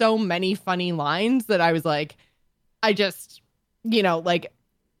just so many funny lines that I was like, I just, like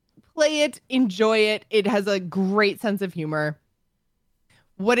play it, enjoy it. It has a great sense of humor.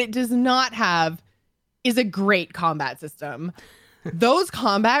 What it does not have is a great combat system. Those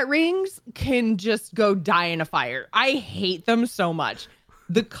combat rings can just go die in a fire. I hate them so much.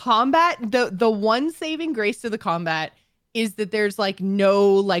 The combat, the one saving grace to the combat is that there's like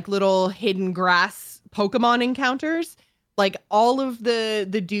no like little hidden grass Pokemon encounters. Like all of the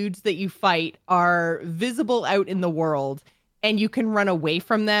dudes that you fight are visible out in the world, and you can run away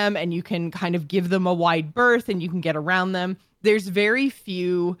from them and you can kind of give them a wide berth and you can get around them. There's very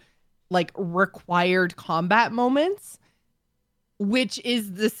few like required combat moments, which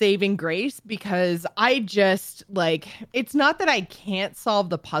is the saving grace, because I just like, it's not that I can't solve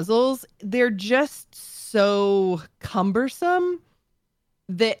the puzzles. They're just so cumbersome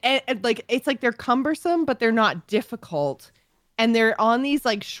that like, it's like they're cumbersome, but they're not difficult. And they're on these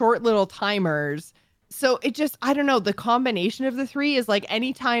like short little timers. So it just, I don't know, the combination of the three is like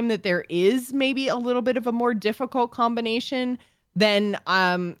anytime that there is maybe a little bit of a more difficult combination, then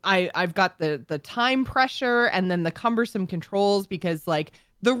I've got the time pressure and then the cumbersome controls, because like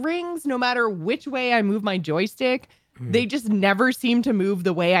the rings, no matter which way I move my joystick, they just never seem to move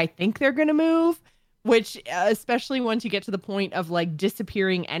the way I think they're going to move, which especially once you get to the point of like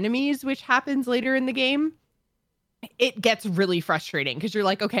disappearing enemies, which happens later in the game, it gets really frustrating because you're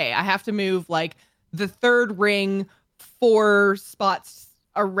like, okay, I have to move like the third ring 4 spots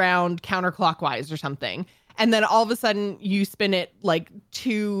around counterclockwise or something. And then all of a sudden you spin it like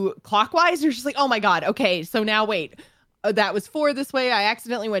 2 clockwise. You're just like, oh my God. Okay. So now wait, that was 4 this way. I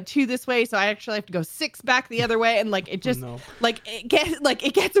accidentally went 2 this way. So I actually have to go 6 back the other way. And like, it just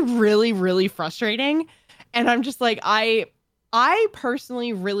it gets really, really frustrating. And I'm just like, I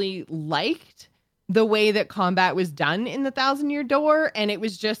personally really liked the way that combat was done in the Thousand Year Door. And it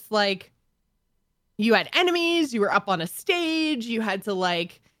was just like, you had enemies, you were up on a stage, you had to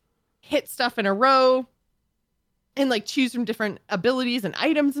like hit stuff in a row and like choose from different abilities and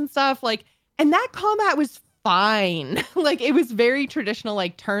items and stuff, like, and that combat was fine. Like it was very traditional,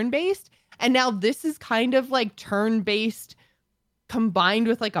 like turn-based, and now this is kind of like turn-based combined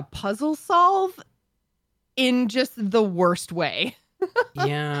with like a puzzle solve in just the worst way.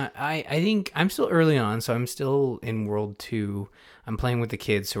 Yeah, I think I'm still early on, so I'm still in World 2. I'm playing with the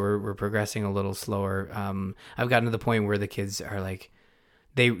kids, so we're progressing a little slower. I've gotten to the point where the kids are like,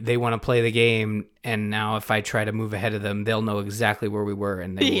 they want to play the game, and now if I try to move ahead of them, they'll know exactly where we were,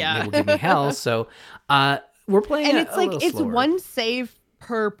 and they will give me hell. So we're playing, and it's like it's slower. one save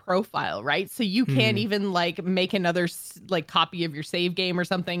per profile, right? So you can't even like make another like copy of your save game or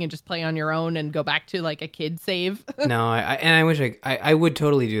something and just play on your own and go back to like a kid save. No, I wish I would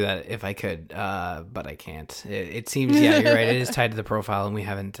totally do that if I could, but I can't. It seems, yeah, you're right. It is tied to the profile, and we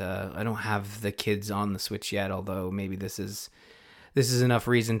haven't. I don't have the kids on the Switch yet. Although maybe this is enough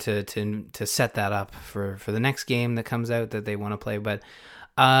reason to set that up for the next game that comes out that they want to play. But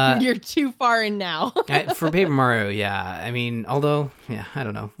you're too far in now. For Paper Mario, yeah. I mean, although, yeah, I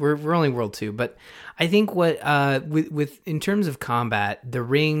don't know. We're only World 2, but I think what with in terms of combat, the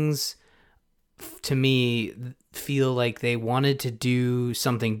rings to me feel like they wanted to do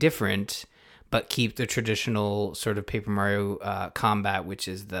something different, but keep the traditional sort of Paper Mario combat, which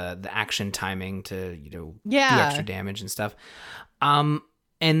is the action timing to do extra damage and stuff.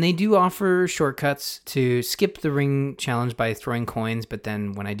 And they do offer shortcuts to skip the ring challenge by throwing coins, but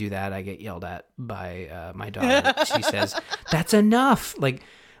then when I do that, I get yelled at by my daughter. She says, "That's enough!" Like,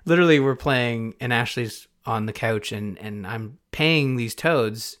 literally, we're playing, and Ashley's on the couch, and I'm paying these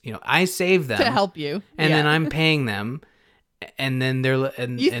toads. I save them to help you, and then I'm paying them. And then they're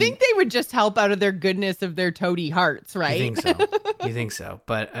you think they would just help out of their goodness of their toady hearts, right? You think so,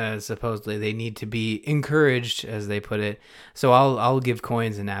 but supposedly they need to be encouraged, as they put it. So I'll give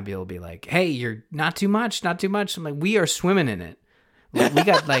coins, and Abby will be like, "Hey, you're not too much." I'm like, "We are swimming in it. We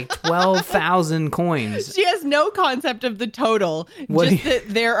got like 12,000 coins." She has no concept of the total. That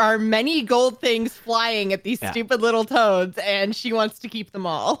there are many gold things flying at these stupid little toads, and she wants to keep them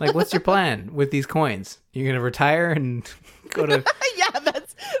all. Like, what's your plan with these coins? You're gonna retire and go to? Yeah,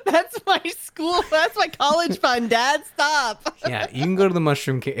 that's my school. That's my college fund. Dad, stop. Yeah, you can go to the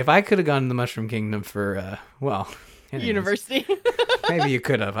Mushroom King. If I could have gone to the Mushroom Kingdom for anyways. University. Maybe you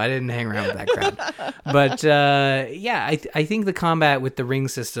could have. I didn't hang around with that crowd. But yeah, I think the combat with the ring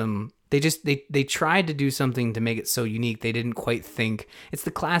system, they tried to do something to make it so unique. They didn't quite think. It's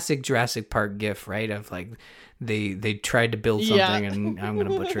the classic Jurassic Park gif, right? Of like they tried to build something, and I'm going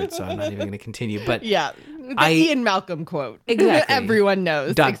to butcher it, so I'm not even going to continue. But yeah, the Ian Malcolm quote. Exactly. Everyone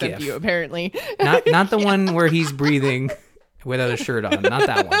knows, except gif. you, apparently. Not the one where he's breathing without a shirt on. Not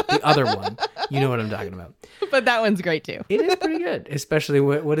that one. The other one. You know what I'm talking about. But that one's great too. It is pretty good, especially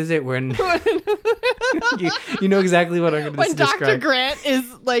what is it when you know exactly what I'm going to describe. When Dr. Grant is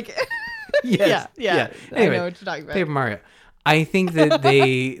like, yes, yeah. Anyway, I know what you're talking about. Paper Mario. I think that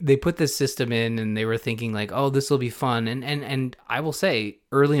they put this system in and they were thinking like, oh, this will be fun. And I will say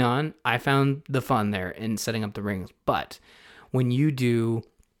early on, I found the fun there in setting up the rings. But when you do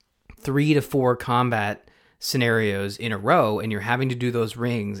 3 to 4 combat scenarios in a row and you're having to do those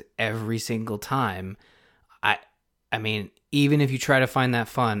rings every single time, I mean, even if you try to find that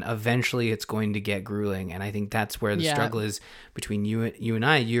fun, eventually it's going to get grueling. And I think that's where the struggle is between you and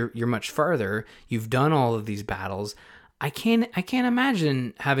I. You're much farther. You've done all of these battles. I can't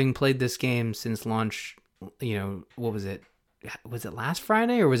imagine having played this game since launch. You know, what was it? Was it last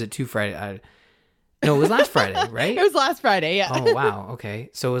Friday or was it 2 Friday? No, it was last Friday, right? It was last Friday, yeah. Oh, wow.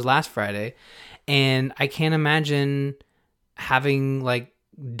 Okay. So it was last Friday. And I can't imagine having like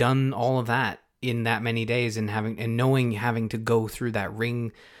done all of that in that many days and having to go through that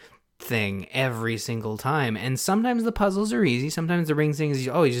ring thing every single time. And sometimes the puzzles are easy. Sometimes the ring thing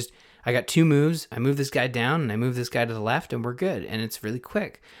is, I got 2 moves. I move this guy down and I move this guy to the left and we're good. And it's really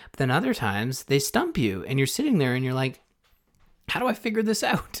quick. But then other times they stump you and you're sitting there and you're like, how do I figure this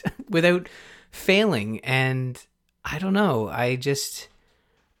out without failing? And I don't know. I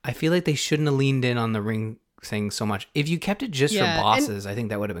feel like they shouldn't have leaned in on the ring thing so much. If you kept it just for bosses, I think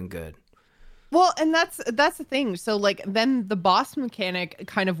that would have been good. Well, and that's the thing. So like then the boss mechanic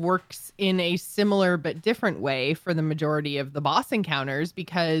kind of works in a similar but different way for the majority of the boss encounters,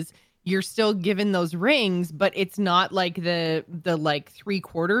 because you're still given those rings, but it's not like the like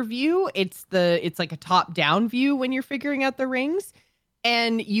 3/4 view. It's like a top down view when you're figuring out the rings.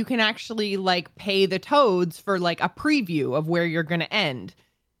 And you can actually like pay the toads for like a preview of where you're going to end.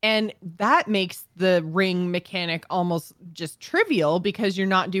 And that makes the ring mechanic almost just trivial because you're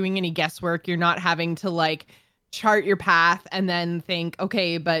not doing any guesswork. You're not having to like chart your path and then think,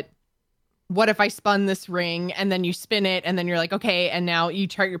 okay, but what if I spun this ring, and then you spin it and then you're like, okay, and now you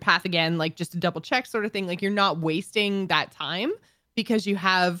chart your path again, like just to double check sort of thing. Like you're not wasting that time because you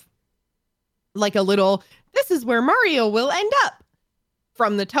have like a little, this is where Mario will end up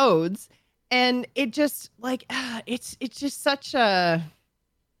from the toads. And it just like, it's just such a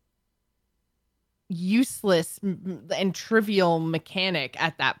useless and trivial mechanic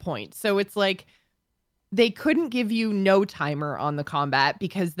at that point. So it's like they couldn't give you no timer on the combat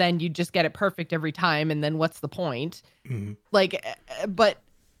because then you just get it perfect every time, and then what's the point? Mm-hmm. Like, but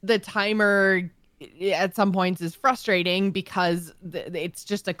the timer at some points is frustrating because it's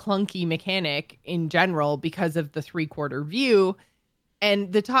just a clunky mechanic in general because of the 3/4 view,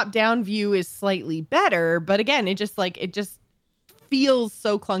 and the top down view is slightly better, but again, it just feels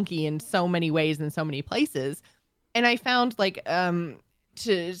so clunky in so many ways in so many places. And I found like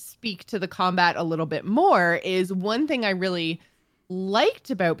to speak to the combat a little bit more, is one thing I really liked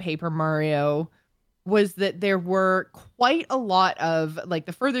about Paper Mario was that there were quite a lot of like,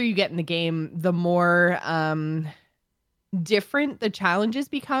 the further you get in the game, the more different the challenges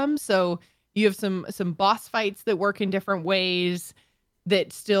become. So you have some boss fights that work in different ways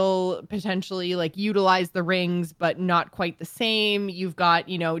that still potentially like utilize the rings, but not quite the same. You've got,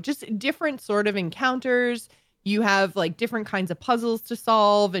 just different sort of encounters. You have like different kinds of puzzles to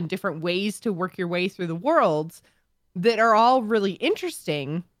solve and different ways to work your way through the worlds that are all really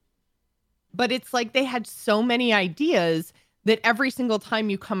interesting. But it's like they had so many ideas that every single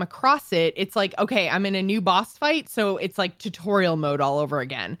time you come across it, it's like, okay, I'm in a new boss fight. So it's like tutorial mode all over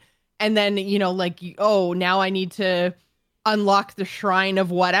again. And then, now I need to unlock the shrine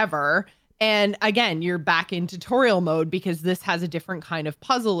of whatever. And again, you're back in tutorial mode because this has a different kind of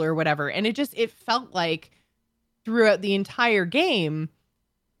puzzle or whatever. And it felt like throughout the entire game,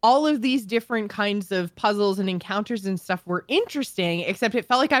 all of these different kinds of puzzles and encounters and stuff were interesting, except it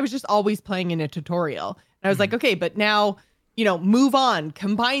felt like I was just always playing in a tutorial. And I was like, okay, but now, move on,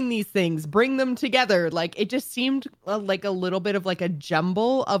 combine these things, bring them together. Like it just seemed like a little bit of like a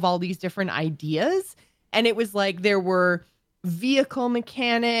jumble of all these different ideas. And it was like there were vehicle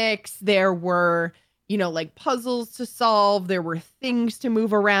mechanics, there were, like puzzles to solve, there were things to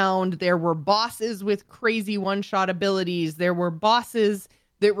move around, there were bosses with crazy one-shot abilities, there were bosses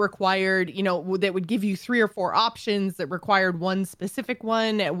that required, that would give you 3 or 4 options that required one specific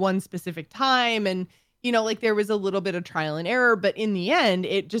one at one specific time. And, like there was a little bit of trial and error, but in the end,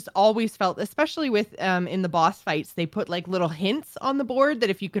 it just always felt, especially with in the boss fights, they put like little hints on the board that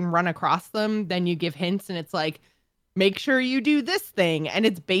if you can run across them, then you give hints, and it's like, make sure you do this thing. And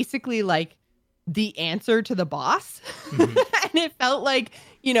it's basically like the answer to the boss. Mm-hmm. And it felt like,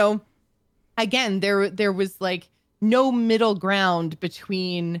 again, there was like no middle ground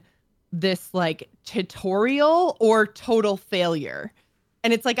between this like tutorial or total failure.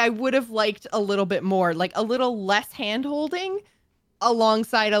 And it's like I would have liked a little bit more, like a little less hand holding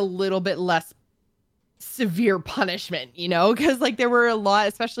alongside a little bit less severe punishment, you know? Because like there were a lot,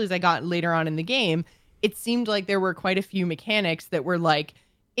 especially as I got later on in the game, it seemed like there were quite a few mechanics that were like,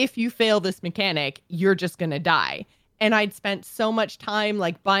 if you fail this mechanic, you're just gonna die. And I'd spent so much time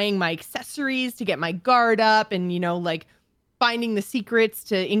like buying my accessories to get my guard up and, you know, like finding the secrets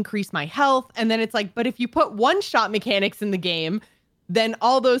to increase my health. And then it's like, but if you put one shot mechanics in the game, then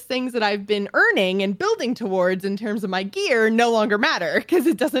all those things that I've been earning and building towards in terms of my gear no longer matter, because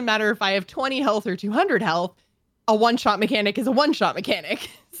it doesn't matter if I have 20 health or 200 health. A one-shot mechanic is a one-shot mechanic.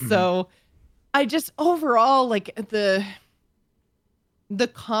 Mm-hmm. So I just overall like the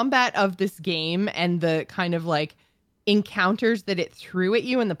combat of this game and the kind of like encounters that it threw at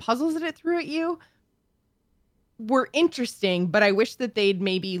you and the puzzles that it threw at you were interesting, but I wish that they'd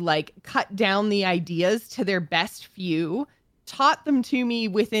maybe like cut down the ideas to their best few, taught them to me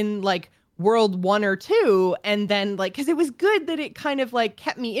within like world 1 or 2, and then like, because it was good that it kind of like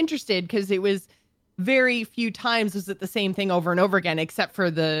kept me interested, because it was very few times was it the same thing over and over again, except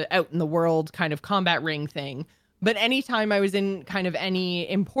for the out in the world kind of combat ring thing. But anytime I was in kind of any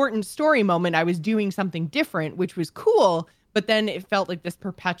important story moment, I was doing something different, which was cool. But then it felt like this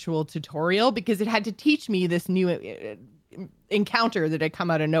perpetual tutorial because it had to teach me this new encounter that had come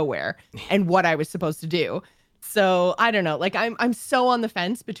out of nowhere and what I was supposed to do. So I don't know, like I'm so on the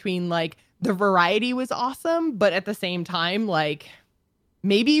fence between like the variety was awesome, but at the same time, like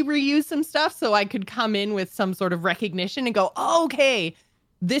maybe reuse some stuff so I could come in with some sort of recognition and go, oh, okay,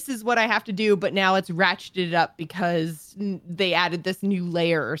 this is what I have to do, but now it's ratcheted up because they added this new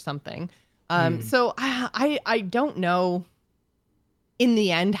layer or something. So I don't know in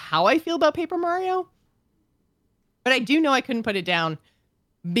the end how I feel about Paper Mario, but I do know I couldn't put it down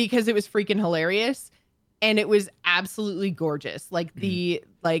because it was freaking hilarious and it was absolutely gorgeous. Like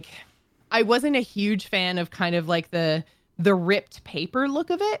I wasn't a huge fan of kind of like the ripped paper look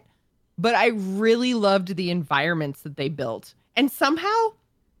of it, but I really loved the environments that they built. And somehow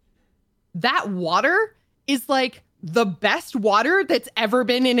that water is like the best water that's ever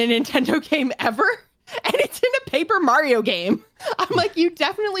been in a Nintendo game ever. And it's in a Paper Mario game. I'm like, you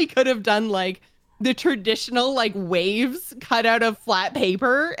definitely could have done like the traditional like waves cut out of flat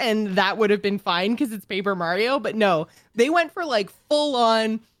paper and that would have been fine because it's Paper Mario. But no, they went for like full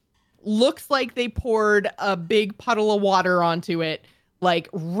on, looks like they poured a big puddle of water onto it, like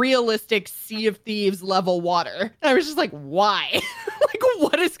realistic Sea of Thieves level water. I was just like, why? Like,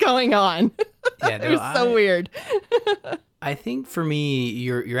 what is going on? Yeah, no, it was so weird. I think for me,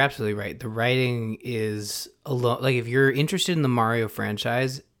 you're absolutely right. The writing is alone. Like if you're interested in the Mario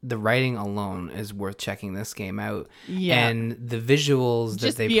franchise, the writing alone is worth checking this game out. Yeah, and the visuals just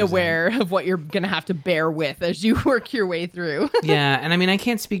that they be aware of what you're gonna have to bear with as you work your way through. Yeah, and I mean, I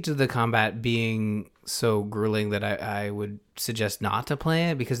can't speak to the combat being so grueling that I would suggest not to play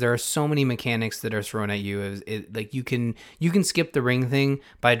it because there are so many mechanics that are thrown at you. Like you can skip the ring thing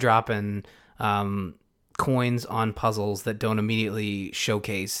by dropping coins on puzzles that don't immediately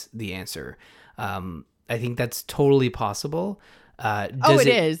showcase the answer. I think that's totally possible. It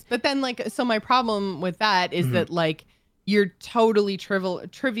is. But then like, so my problem with that is that like you're totally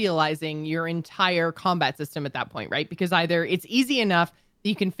trivializing your entire combat system at that point, right? Because either it's easy enough that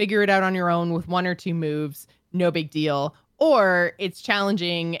you can figure it out on your own with 1 or 2 moves, no big deal, or it's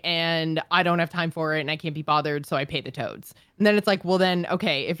challenging and I don't have time for it and I can't be bothered, so I pay the toads. And then it's like, well then,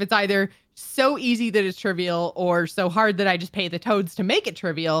 okay, if it's either so easy that it's trivial or so hard that I just pay the toads to make it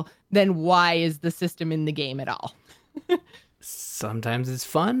trivial, then why is the system in the game at all? Sometimes it's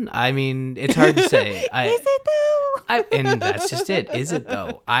fun. I mean, it's hard to say. Is it though? And that's just it. Is it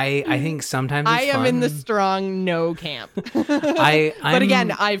though? I think sometimes it's I am fun. in the strong no camp. But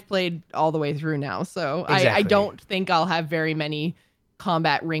again, I've played all the way through now, so exactly. I don't think I'll have very many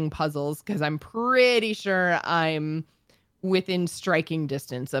combat ring puzzles because I'm pretty sure I'm within striking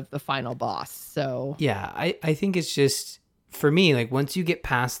distance of the final boss. So yeah, I think it's just, for me, like once you get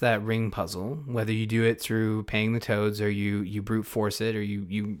past that ring puzzle, whether you do it through paying the toads or you brute force it or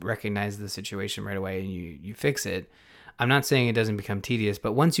you recognize the situation right away and you fix it, I'm not saying it doesn't become tedious,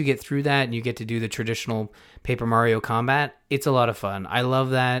 but once you get through that and you get to do the traditional Paper Mario combat, it's a lot of fun. I love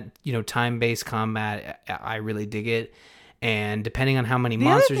that, time-based combat. I really dig it. And depending on how many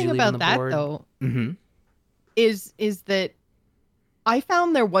monsters you leave on the board. Though, is that I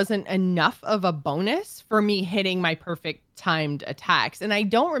found there wasn't enough of a bonus for me hitting my perfect timed attacks. And I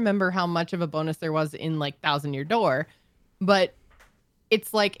don't remember how much of a bonus there was in like Thousand Year Door, but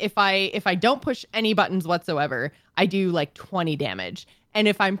it's like if I don't push any buttons whatsoever, I do like 20 damage. And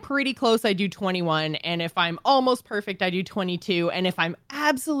if I'm pretty close, I do 21. And if I'm almost perfect, I do 22. And if I'm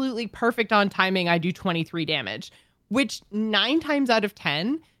absolutely perfect on timing, I do 23 damage, which 9 times out of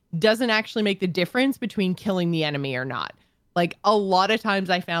 10 doesn't actually make the difference between killing the enemy or not. Like a lot of times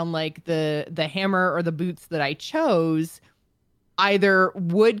I found like the hammer or the boots that I chose either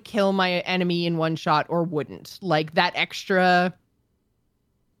would kill my enemy in one shot or wouldn't. Like that extra,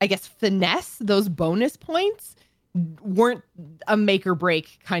 I guess, finesse, those bonus points weren't a make or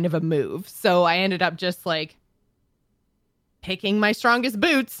break kind of a move. So I ended up just like picking my strongest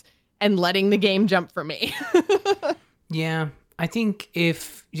boots and letting the game jump for me. Yeah, I think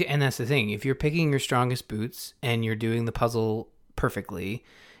and that's the thing, if you're picking your strongest boots and you're doing the puzzle perfectly,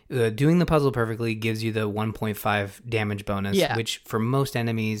 doing the puzzle perfectly gives you the 1.5 damage bonus, which for most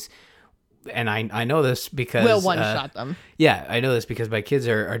enemies, and I know this because we'll one-shot them. Yeah, I know this because my kids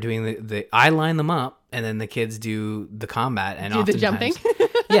are doing I line them up and then the kids do the combat and do the jumping.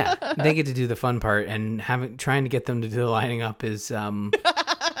 Yeah, they get to do the fun part, and trying to get them to do the lining up is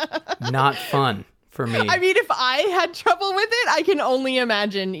not fun for me. I mean, if I had trouble with it, I can only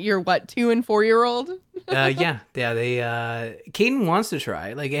imagine your 2 and 4-year-old. Yeah. They Caden wants to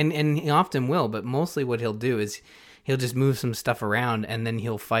try, like, and he often will, but mostly what he'll do is he'll just move some stuff around and then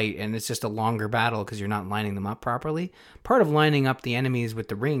he'll fight, and it's just a longer battle because you're not lining them up properly. Part of lining up the enemies with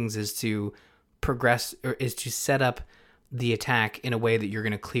the rings is to progress, or is to set up the attack in a way that you're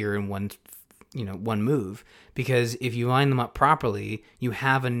going to clear in one move, because if you line them up properly, you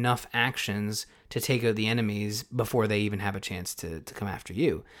have enough actions to take out the enemies before they even have a chance to come after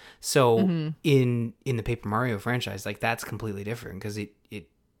you. So in the Paper Mario franchise, like, that's completely different because it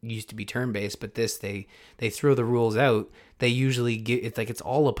used to be turn-based, but they throw the rules out. They usually it's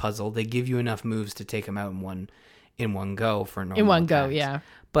all a puzzle. They give you enough moves to take them out in one go for normal. In one attacks. go, yeah.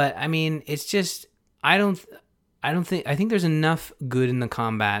 But I mean, it's just I think there's enough good in the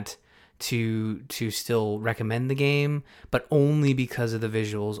combat to still recommend the game, but only because of the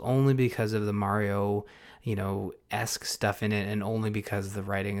visuals, only because of the Mario, esque stuff in it, and only because the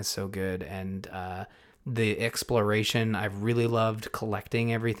writing is so good. And the exploration, I've really loved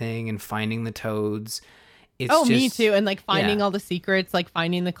collecting everything and finding the toads. Me too. And like finding all the secrets, like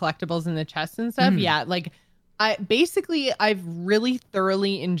finding the collectibles in the chests and stuff. Yeah, like I've really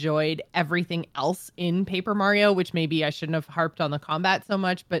thoroughly enjoyed everything else in Paper Mario, which maybe I shouldn't have harped on the combat so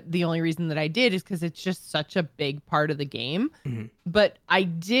much, but the only reason that I did is because it's just such a big part of the game. But I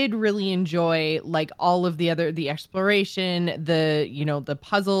did really enjoy like all of the exploration, the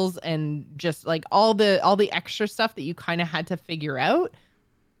puzzles, and just like all the extra stuff that you kind of had to figure out.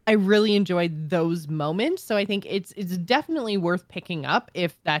 I really enjoyed those moments. So I think it's definitely worth picking up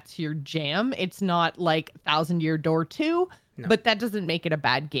if that's your jam. It's not like 1,000-Year Door 2, but that doesn't make it a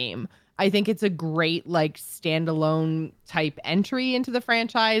bad game. I think it's a great like standalone type entry into the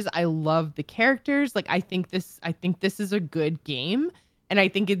franchise. I love the characters. Like I think this is a good game, and I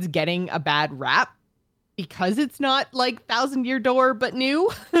think it's getting a bad rap because it's not like 1,000-Year Door but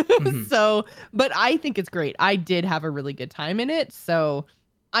new. So, but I think it's great. I did have a really good time in it. So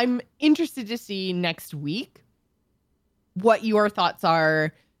I'm interested to see next week what your thoughts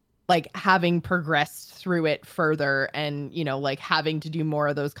are, like having progressed through it further and, like having to do more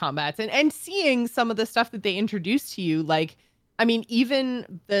of those combats and seeing some of the stuff that they introduced to you. Like, I mean,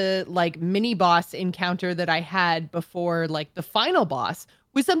 even the like mini boss encounter that I had before, like the final boss,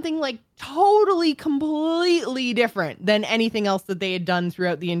 was something like totally, completely different than anything else that they had done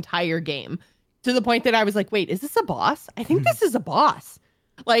throughout the entire game, to the point that I was like, wait, is this a boss? I think this is a boss.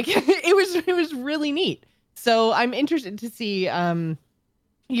 Like it was really neat. So I'm interested to see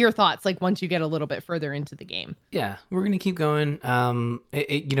your thoughts, like once you get a little bit further into the game. Yeah, we're gonna keep going.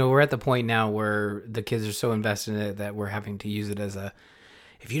 We're at the point now where the kids are so invested in it that we're having to use it as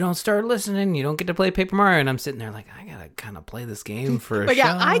if you don't start listening, you don't get to play Paper Mario. And I'm sitting there like, I gotta kind of play this game for a but show.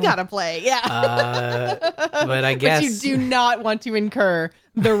 Yeah, I gotta play. Yeah. But I guess but you do not want to incur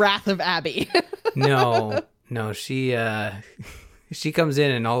the wrath of Abby. No, she comes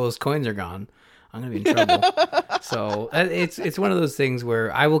in and all those coins are gone. I'm gonna be in trouble. So it's one of those things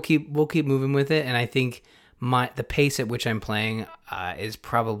where we'll keep moving with it, and I think the pace at which I'm playing is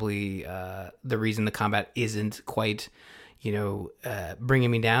probably the reason the combat isn't quite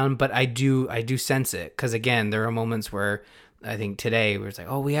bringing me down. But I do sense it, because again, there are moments where I think today where it's like,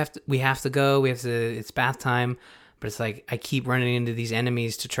 oh, we have to go, it's bath time, but it's like I keep running into these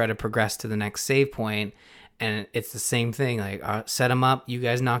enemies to try to progress to the next save point. And it's the same thing, like set them up, you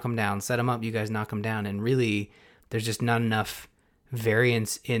guys knock them down. Set them up, you guys knock them down. And really, there's just not enough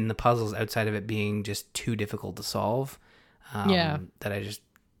variance in the puzzles outside of it being just too difficult to solve. that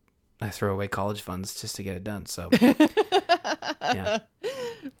I throw away college funds just to get it done. So, yeah.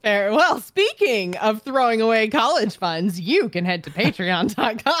 Fair. Well, speaking of throwing away college funds, you can head to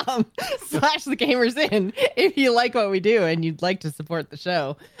patreon.com/thegamersin if you like what we do and you'd like to support the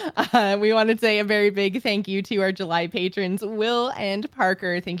show. We want to say a very big thank you to our July patrons, Will and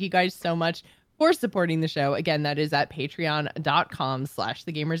Parker. Thank you guys so much for supporting the show. Again, that is at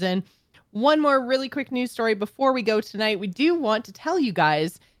patreon.com/thegamersin. One more really quick news story before we go tonight. We do want to tell you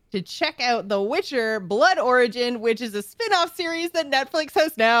guys to check out The Witcher Blood Origin, which is a spin-off series that Netflix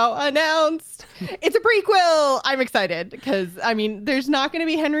has now announced. It's a prequel. I'm excited because, I mean, there's not going to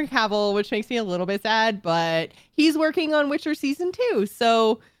be Henry Cavill, which makes me a little bit sad, but he's working on Witcher Season 2,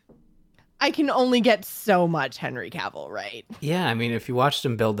 so I can only get so much Henry Cavill, right? Yeah, I mean, if you watched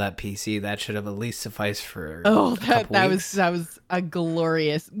him build that PC, that should have at least sufficed for that was a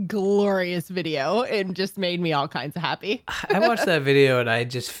glorious video. It just made me all kinds of happy. I watched that video and I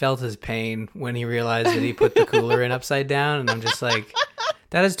just felt his pain when he realized that he put the cooler in upside down, and I'm just like,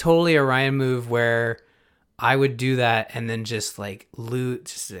 that is totally a Ryan move where I would do that and then just like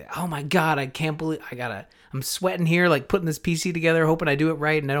oh my god, I can't believe I'm sweating here, like putting this PC together, hoping I do it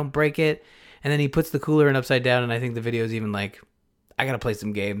right and I don't break it. And then he puts the cooler in upside down, and I think the video is even like, I gotta play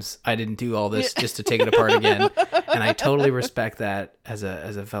some games. I didn't do all this just to take it apart again. And I totally respect that as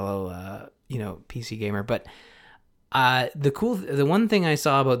a fellow PC gamer. But the one thing I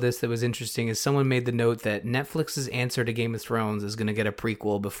saw about this that was interesting is someone made the note that Netflix's answer to Game of Thrones is going to get a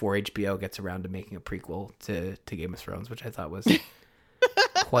prequel before HBO gets around to making a prequel to Game of Thrones, which I thought was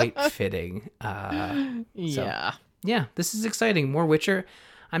quite fitting. Yeah, this is exciting. More Witcher.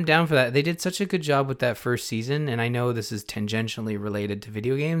 I'm down for that. They did such a good job with that first season, and I know this is tangentially related to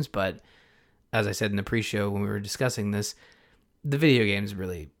video games, but as I said in the pre-show when we were discussing this, the video games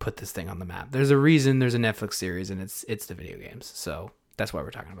really put this thing on the map. There's a reason there's a Netflix series, and it's the video games. So that's why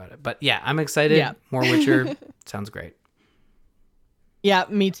we're talking about it. But yeah, I'm excited. Yeah. More Witcher. Sounds great. Yeah,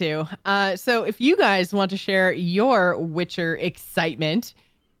 me too. So if you guys want to share your Witcher excitement,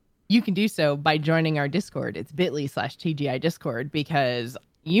 you can do so by joining our Discord. It's bit.ly/TGI Discord, because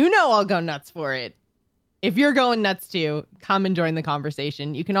I'll go nuts for it. If you're going nuts too, come and join the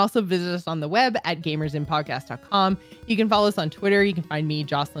conversation. You can also visit us on the web at gamersinpodcast.com. You can follow us on Twitter. You can find me,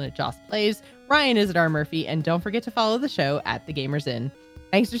 Jocelyn, at Joss Plays. Ryan is at R. Murphy. And don't forget to follow the show at The Gamers Inn.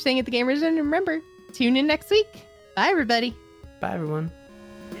 Thanks for staying at The Gamers Inn. And remember, tune in next week. Bye, everybody. Bye, everyone.